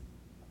peace.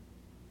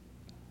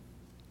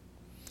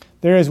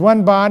 There is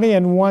one body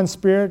and one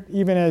Spirit,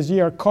 even as ye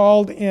are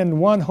called in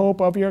one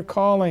hope of your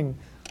calling.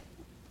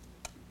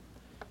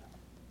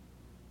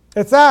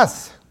 It's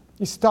us.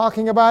 He's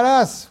talking about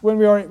us when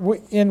we are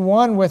in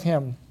one with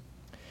Him.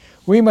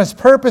 We must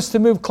purpose to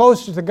move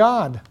closer to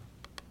God.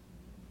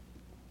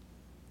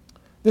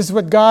 This is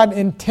what God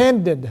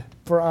intended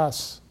for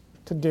us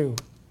to do.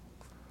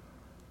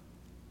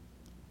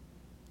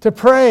 To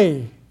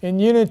pray in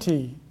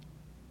unity.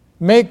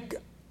 Make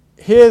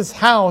His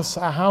house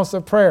a house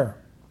of prayer.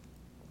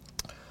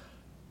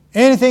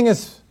 Anything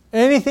is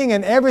Anything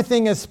and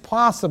everything is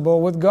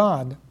possible with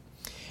God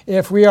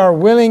if we are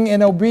willing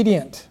and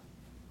obedient.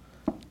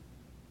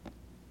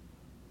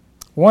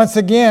 Once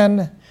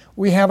again,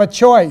 we have a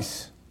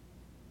choice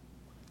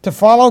to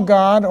follow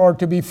God or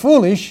to be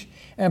foolish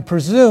and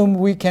presume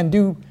we can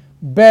do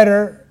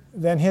better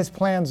than His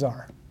plans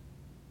are.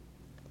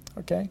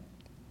 Okay?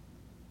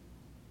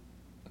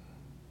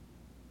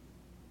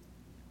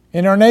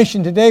 In our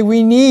nation today,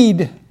 we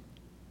need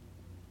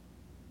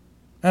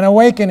an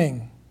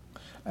awakening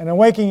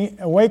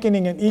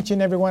in each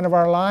and every one of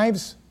our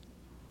lives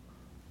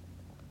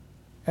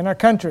and our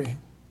country.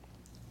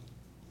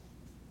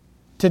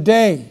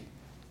 Today,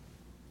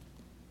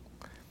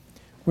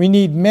 we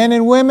need men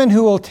and women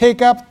who will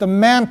take up the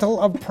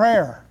mantle of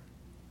prayer,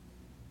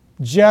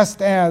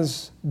 just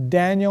as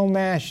Daniel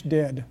Nash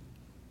did.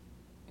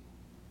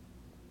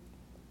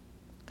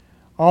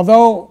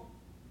 Although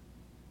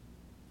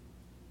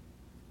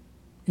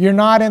you're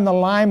not in the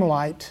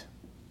limelight,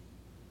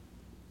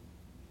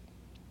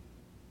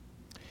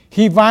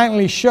 he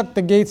violently shook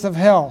the gates of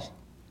hell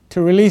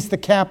to release the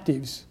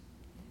captives.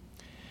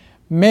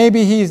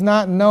 Maybe he's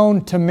not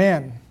known to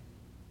men,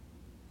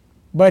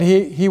 but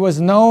he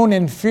was known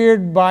and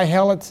feared by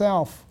hell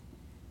itself.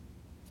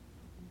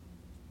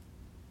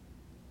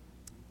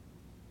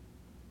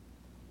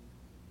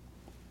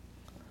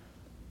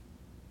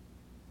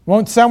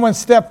 Won't someone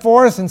step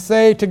forth and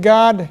say to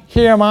God,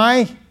 "Here am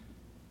I.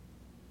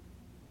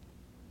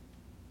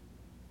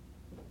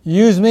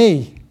 Use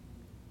me.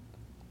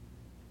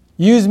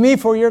 Use me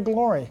for your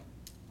glory."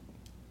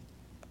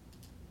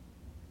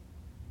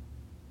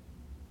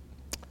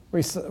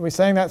 We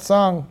sang that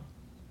song,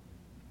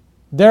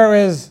 "There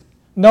is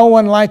no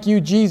one like you,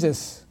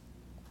 Jesus.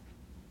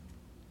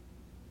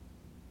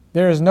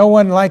 There is no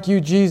one like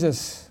you,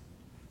 Jesus.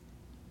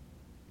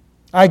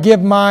 I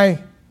give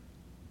my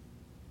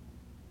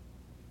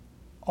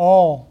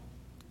all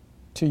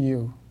to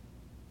you."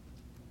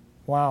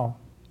 Wow.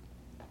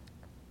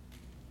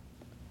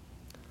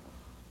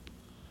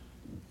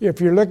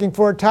 If you're looking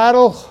for a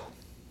title,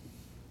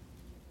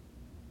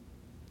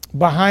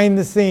 behind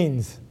the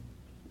scenes.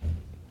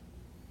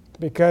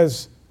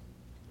 Because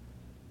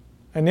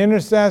an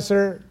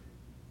intercessor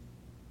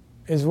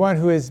is one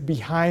who is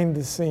behind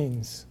the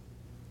scenes.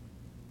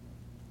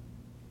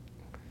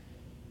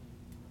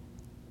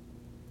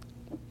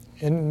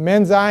 In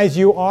men's eyes,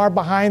 you are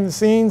behind the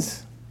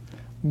scenes,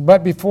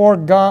 but before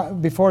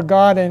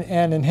God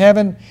and in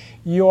heaven,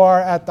 you are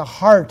at the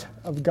heart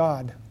of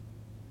God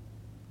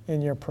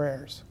in your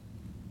prayers.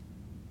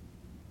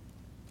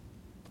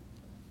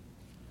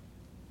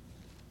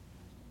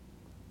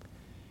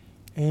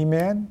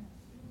 Amen.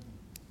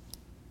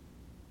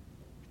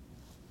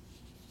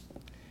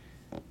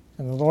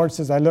 And the Lord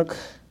says, "I look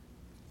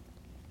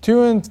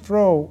to and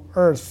fro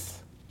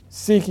earth,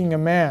 seeking a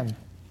man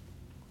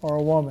or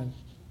a woman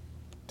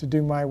to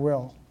do my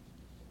will.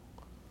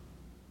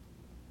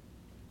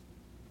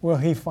 Will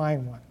he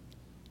find one?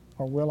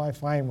 Or will I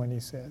find one?" he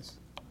says.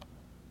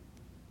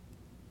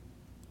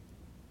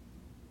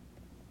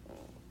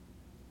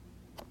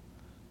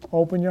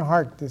 Open your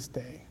heart this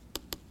day.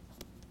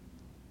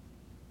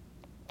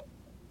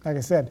 Like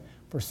I said,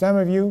 for some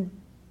of you,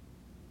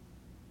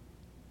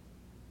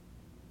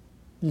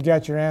 you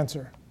got your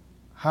answer.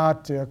 How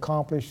to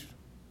accomplish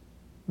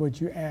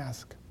what you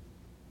ask.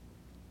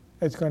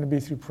 It's going to be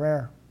through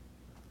prayer.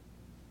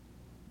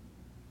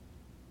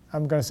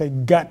 I'm going to say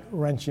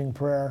gut-wrenching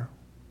prayer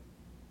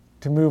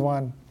to move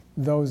on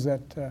those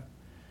that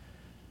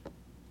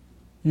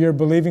you're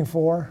believing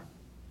for,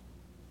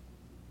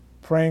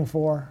 praying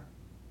for,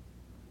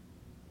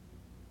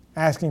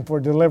 asking for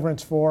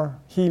deliverance for,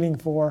 healing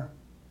for.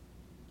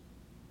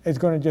 It's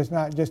going to just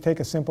not just take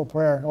a simple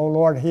prayer, "Oh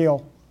Lord,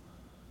 heal,"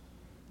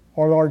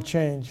 or "Lord,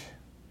 change."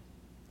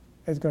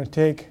 It's going to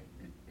take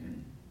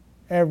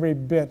every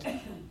bit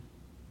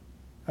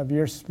of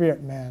your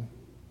spirit, man,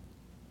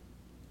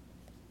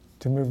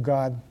 to move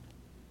God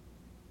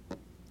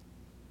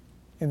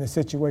in the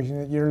situation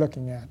that you're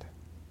looking at.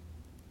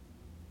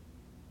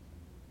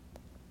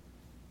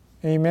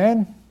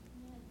 Amen?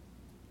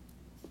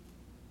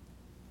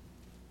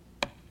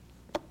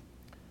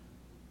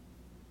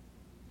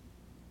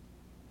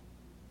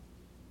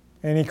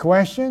 Any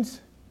questions?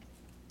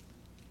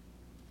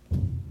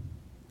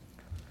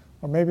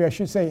 Or maybe I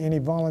should say, any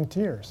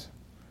volunteers?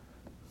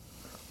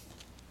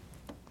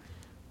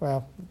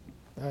 Well,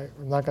 I'm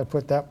not going to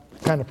put that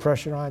kind of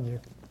pressure on you.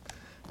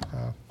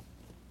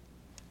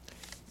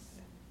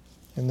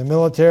 In the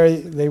military,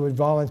 they would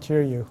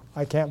volunteer you.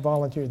 I can't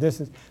volunteer.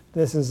 This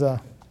is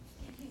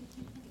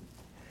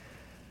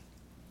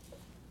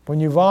when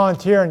you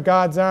volunteer in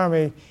God's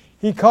army,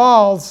 He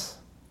calls.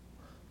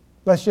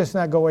 Let's just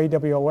not go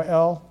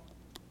AWOL.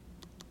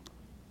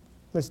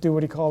 Let's do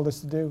what He called us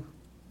to do.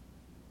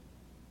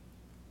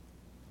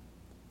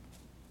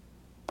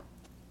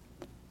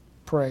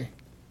 Pray.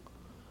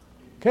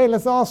 Okay,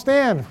 let's all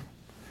stand.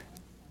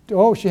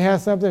 Oh, she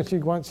has something she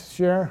wants to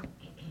share.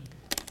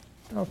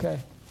 Okay.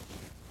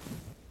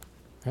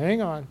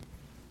 Hang on.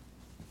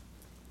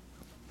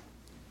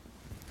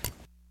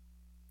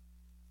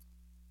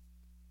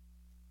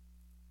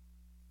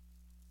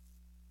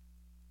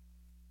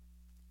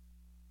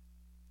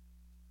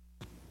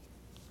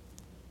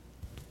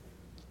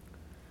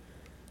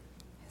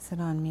 Is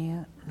it on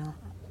mute? No.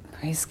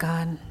 Praise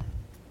God.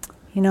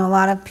 You know, a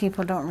lot of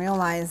people don't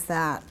realize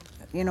that,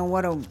 you know,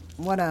 what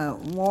a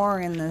war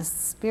in the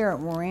spirit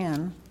we're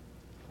in.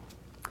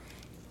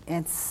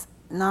 It's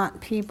not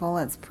people,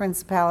 it's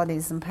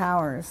principalities and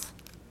powers.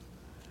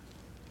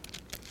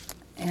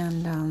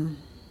 And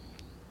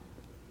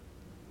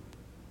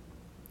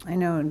I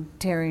know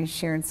Terry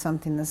shared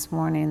something this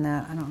morning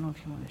that, I don't know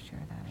if you want to share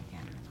that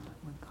again or not,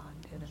 what God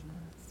did in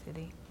the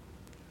city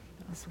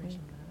this week.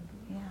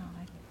 Yeah,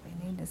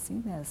 we need to see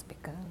this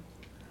because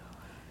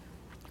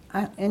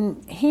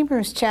in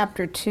Hebrews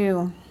chapter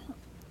 2,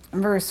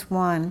 verse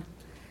 1,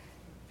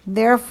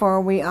 therefore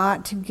we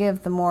ought to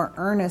give the more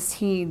earnest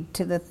heed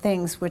to the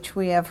things which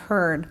we have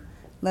heard,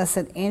 lest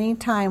at any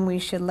time we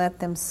should let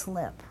them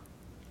slip.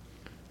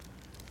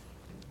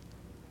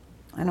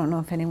 I don't know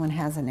if anyone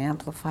has an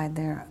amplified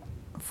there.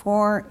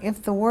 For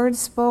if the word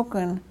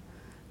spoken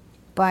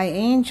by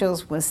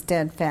angels was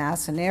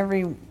steadfast, and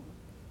every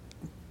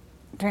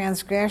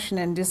transgression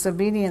and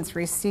disobedience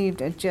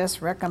received a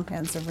just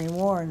recompense of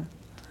reward.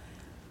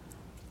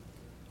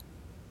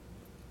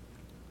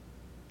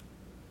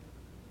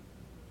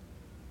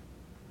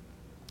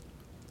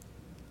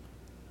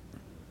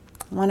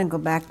 I want to go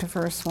back to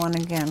verse 1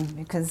 again,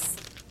 because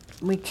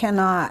we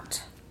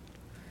cannot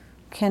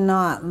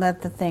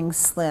let the things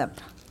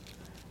slip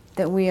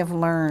that we have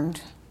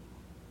learned.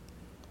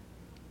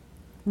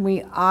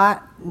 We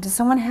ought, does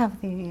someone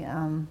have the, do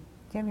you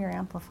have your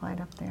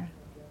amplified up there?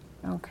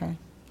 Okay.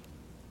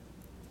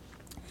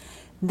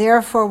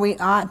 Therefore we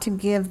ought to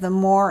give the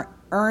more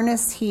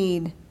earnest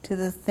heed to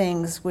the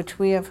things which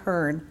we have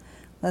heard,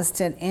 lest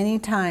at any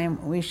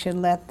time we should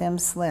let them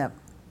slip.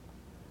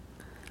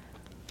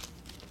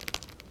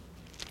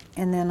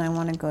 And then I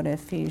want to go to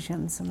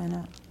Ephesians a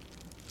minute.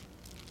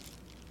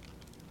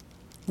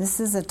 This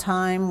is a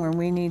time where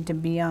we need to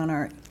be on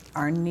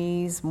our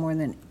knees more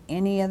than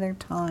any other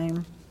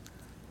time.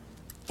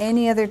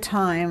 Any other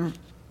time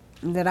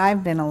that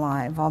I've been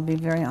alive, I'll be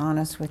very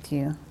honest with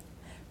you,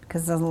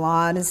 because a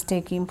lot is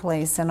taking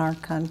place in our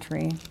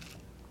country.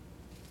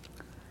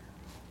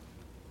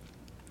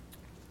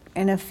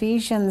 In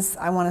Ephesians,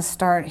 I want to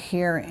start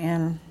here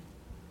in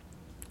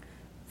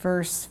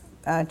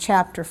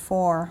chapter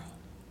 4.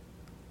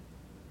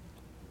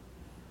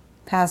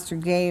 Pastor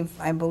gave,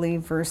 I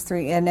believe, verse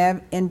 3,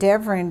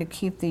 endeavoring to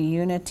keep the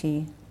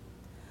unity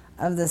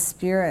of the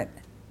Spirit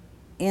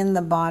in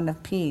the bond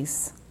of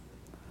peace.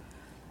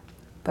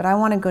 But I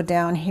want to go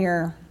down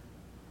here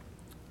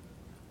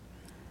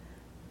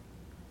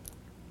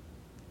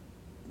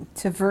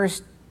to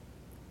verse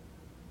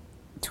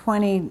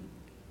 20.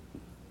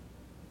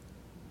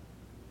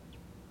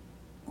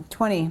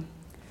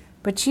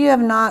 But you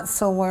have not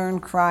so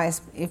learned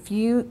Christ.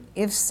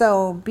 If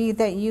so, be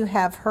that you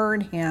have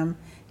heard him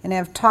and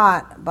have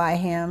taught by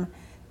him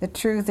the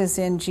truth is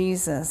in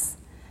Jesus,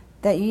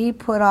 that ye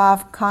put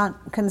off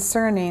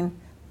concerning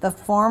the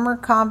former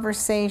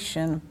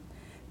conversation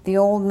the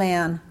old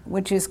man,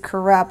 which is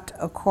corrupt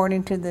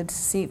according to the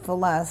deceitful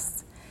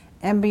lusts,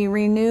 and be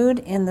renewed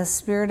in the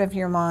spirit of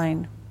your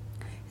mind,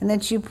 and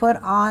that you put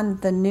on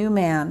the new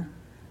man,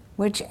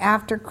 which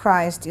after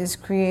Christ is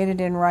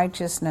created in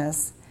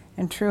righteousness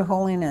and true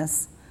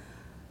holiness.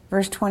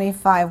 Verse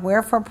 25,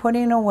 wherefore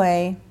putting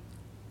away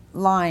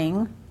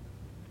lying,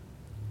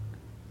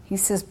 he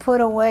says,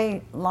 put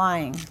away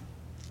lying.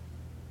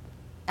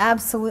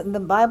 Absolutely, the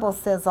Bible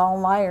says all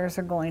liars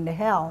are going to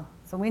hell,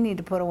 so we need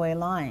to put away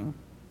lying.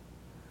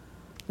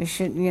 We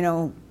should,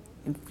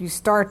 if you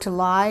start to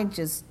lie,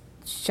 just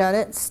shut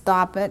it,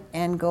 stop it,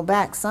 and go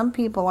back. Some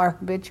people are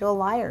habitual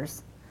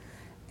liars.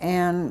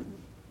 And,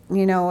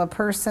 a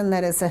person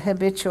that is a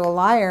habitual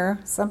liar,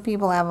 some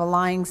people have a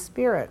lying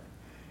spirit.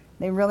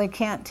 They really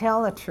can't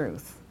tell the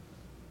truth.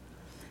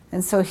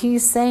 And so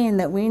he's saying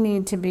that we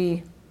need to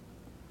be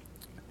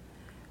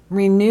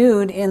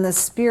renewed in the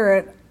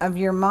spirit of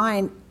your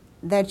mind,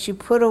 that you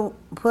put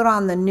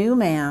on the new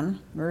man,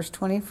 verse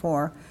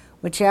 24,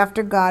 which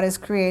after God is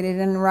created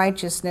in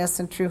righteousness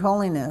and true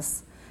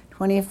holiness.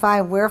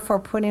 25, wherefore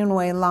putting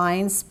away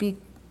lying,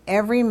 speak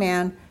every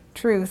man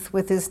truth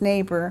with his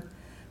neighbor,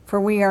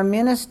 for we are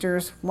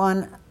ministers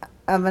one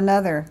of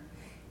another.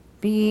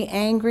 Be ye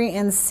angry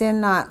and sin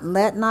not.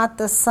 Let not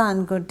the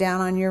sun go down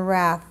on your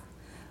wrath.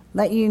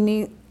 Let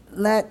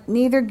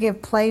neither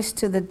give place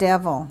to the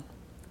devil.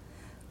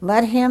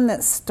 Let him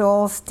that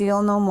stole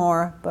steal no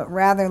more, but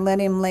rather let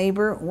him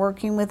labor,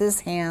 working with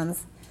his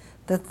hands,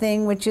 the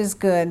thing which is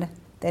good,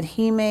 that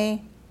he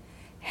may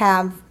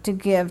have to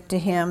give to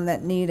him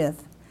that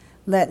needeth.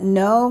 Let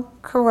no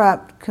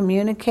corrupt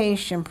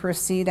communication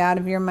proceed out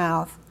of your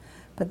mouth,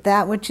 but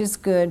that which is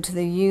good to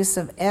the use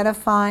of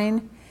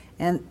edifying,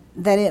 and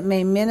that it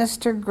may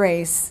minister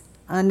grace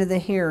unto the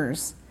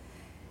hearers.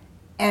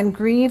 And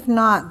grieve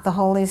not the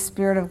Holy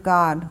Spirit of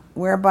God,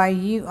 whereby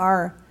you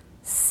are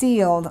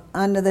sealed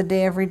unto the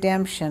day of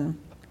redemption.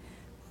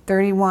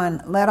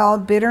 31, let all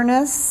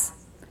bitterness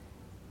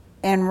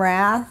and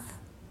wrath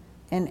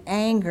and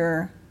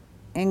anger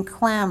and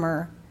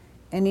clamor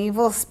and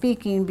evil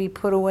speaking be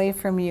put away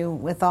from you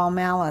with all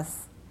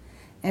malice.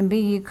 And be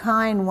ye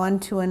kind one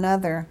to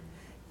another,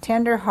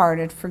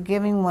 tender-hearted,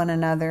 forgiving one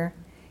another,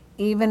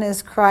 even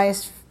as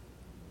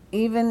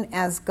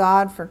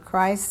God for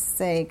Christ's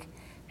sake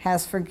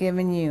has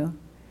forgiven you.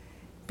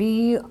 Be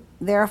ye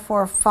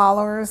therefore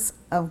followers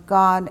of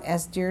God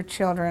as dear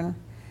children,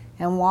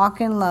 and walk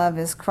in love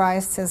as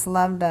Christ has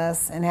loved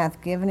us and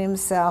hath given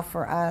himself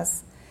for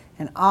us,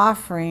 an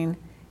offering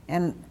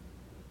and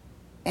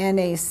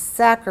a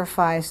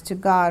sacrifice to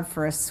God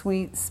for a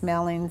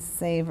sweet-smelling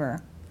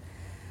savor.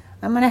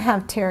 I'm going to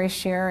have Terry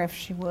share, if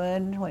she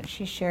would, what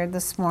she shared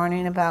this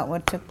morning about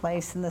what took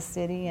place in the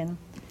city,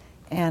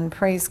 and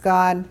praise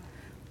God.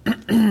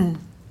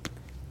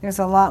 There's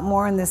a lot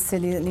more in this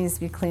city that needs to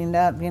be cleaned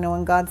up. You know,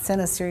 when God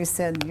sent us here, he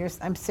said,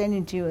 I'm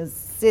sending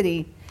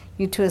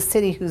you to a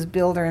city whose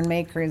builder and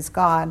maker is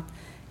God.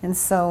 And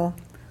so,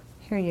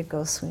 here you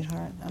go,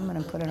 sweetheart. I'm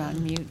going to put it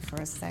on mute for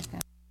a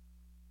second.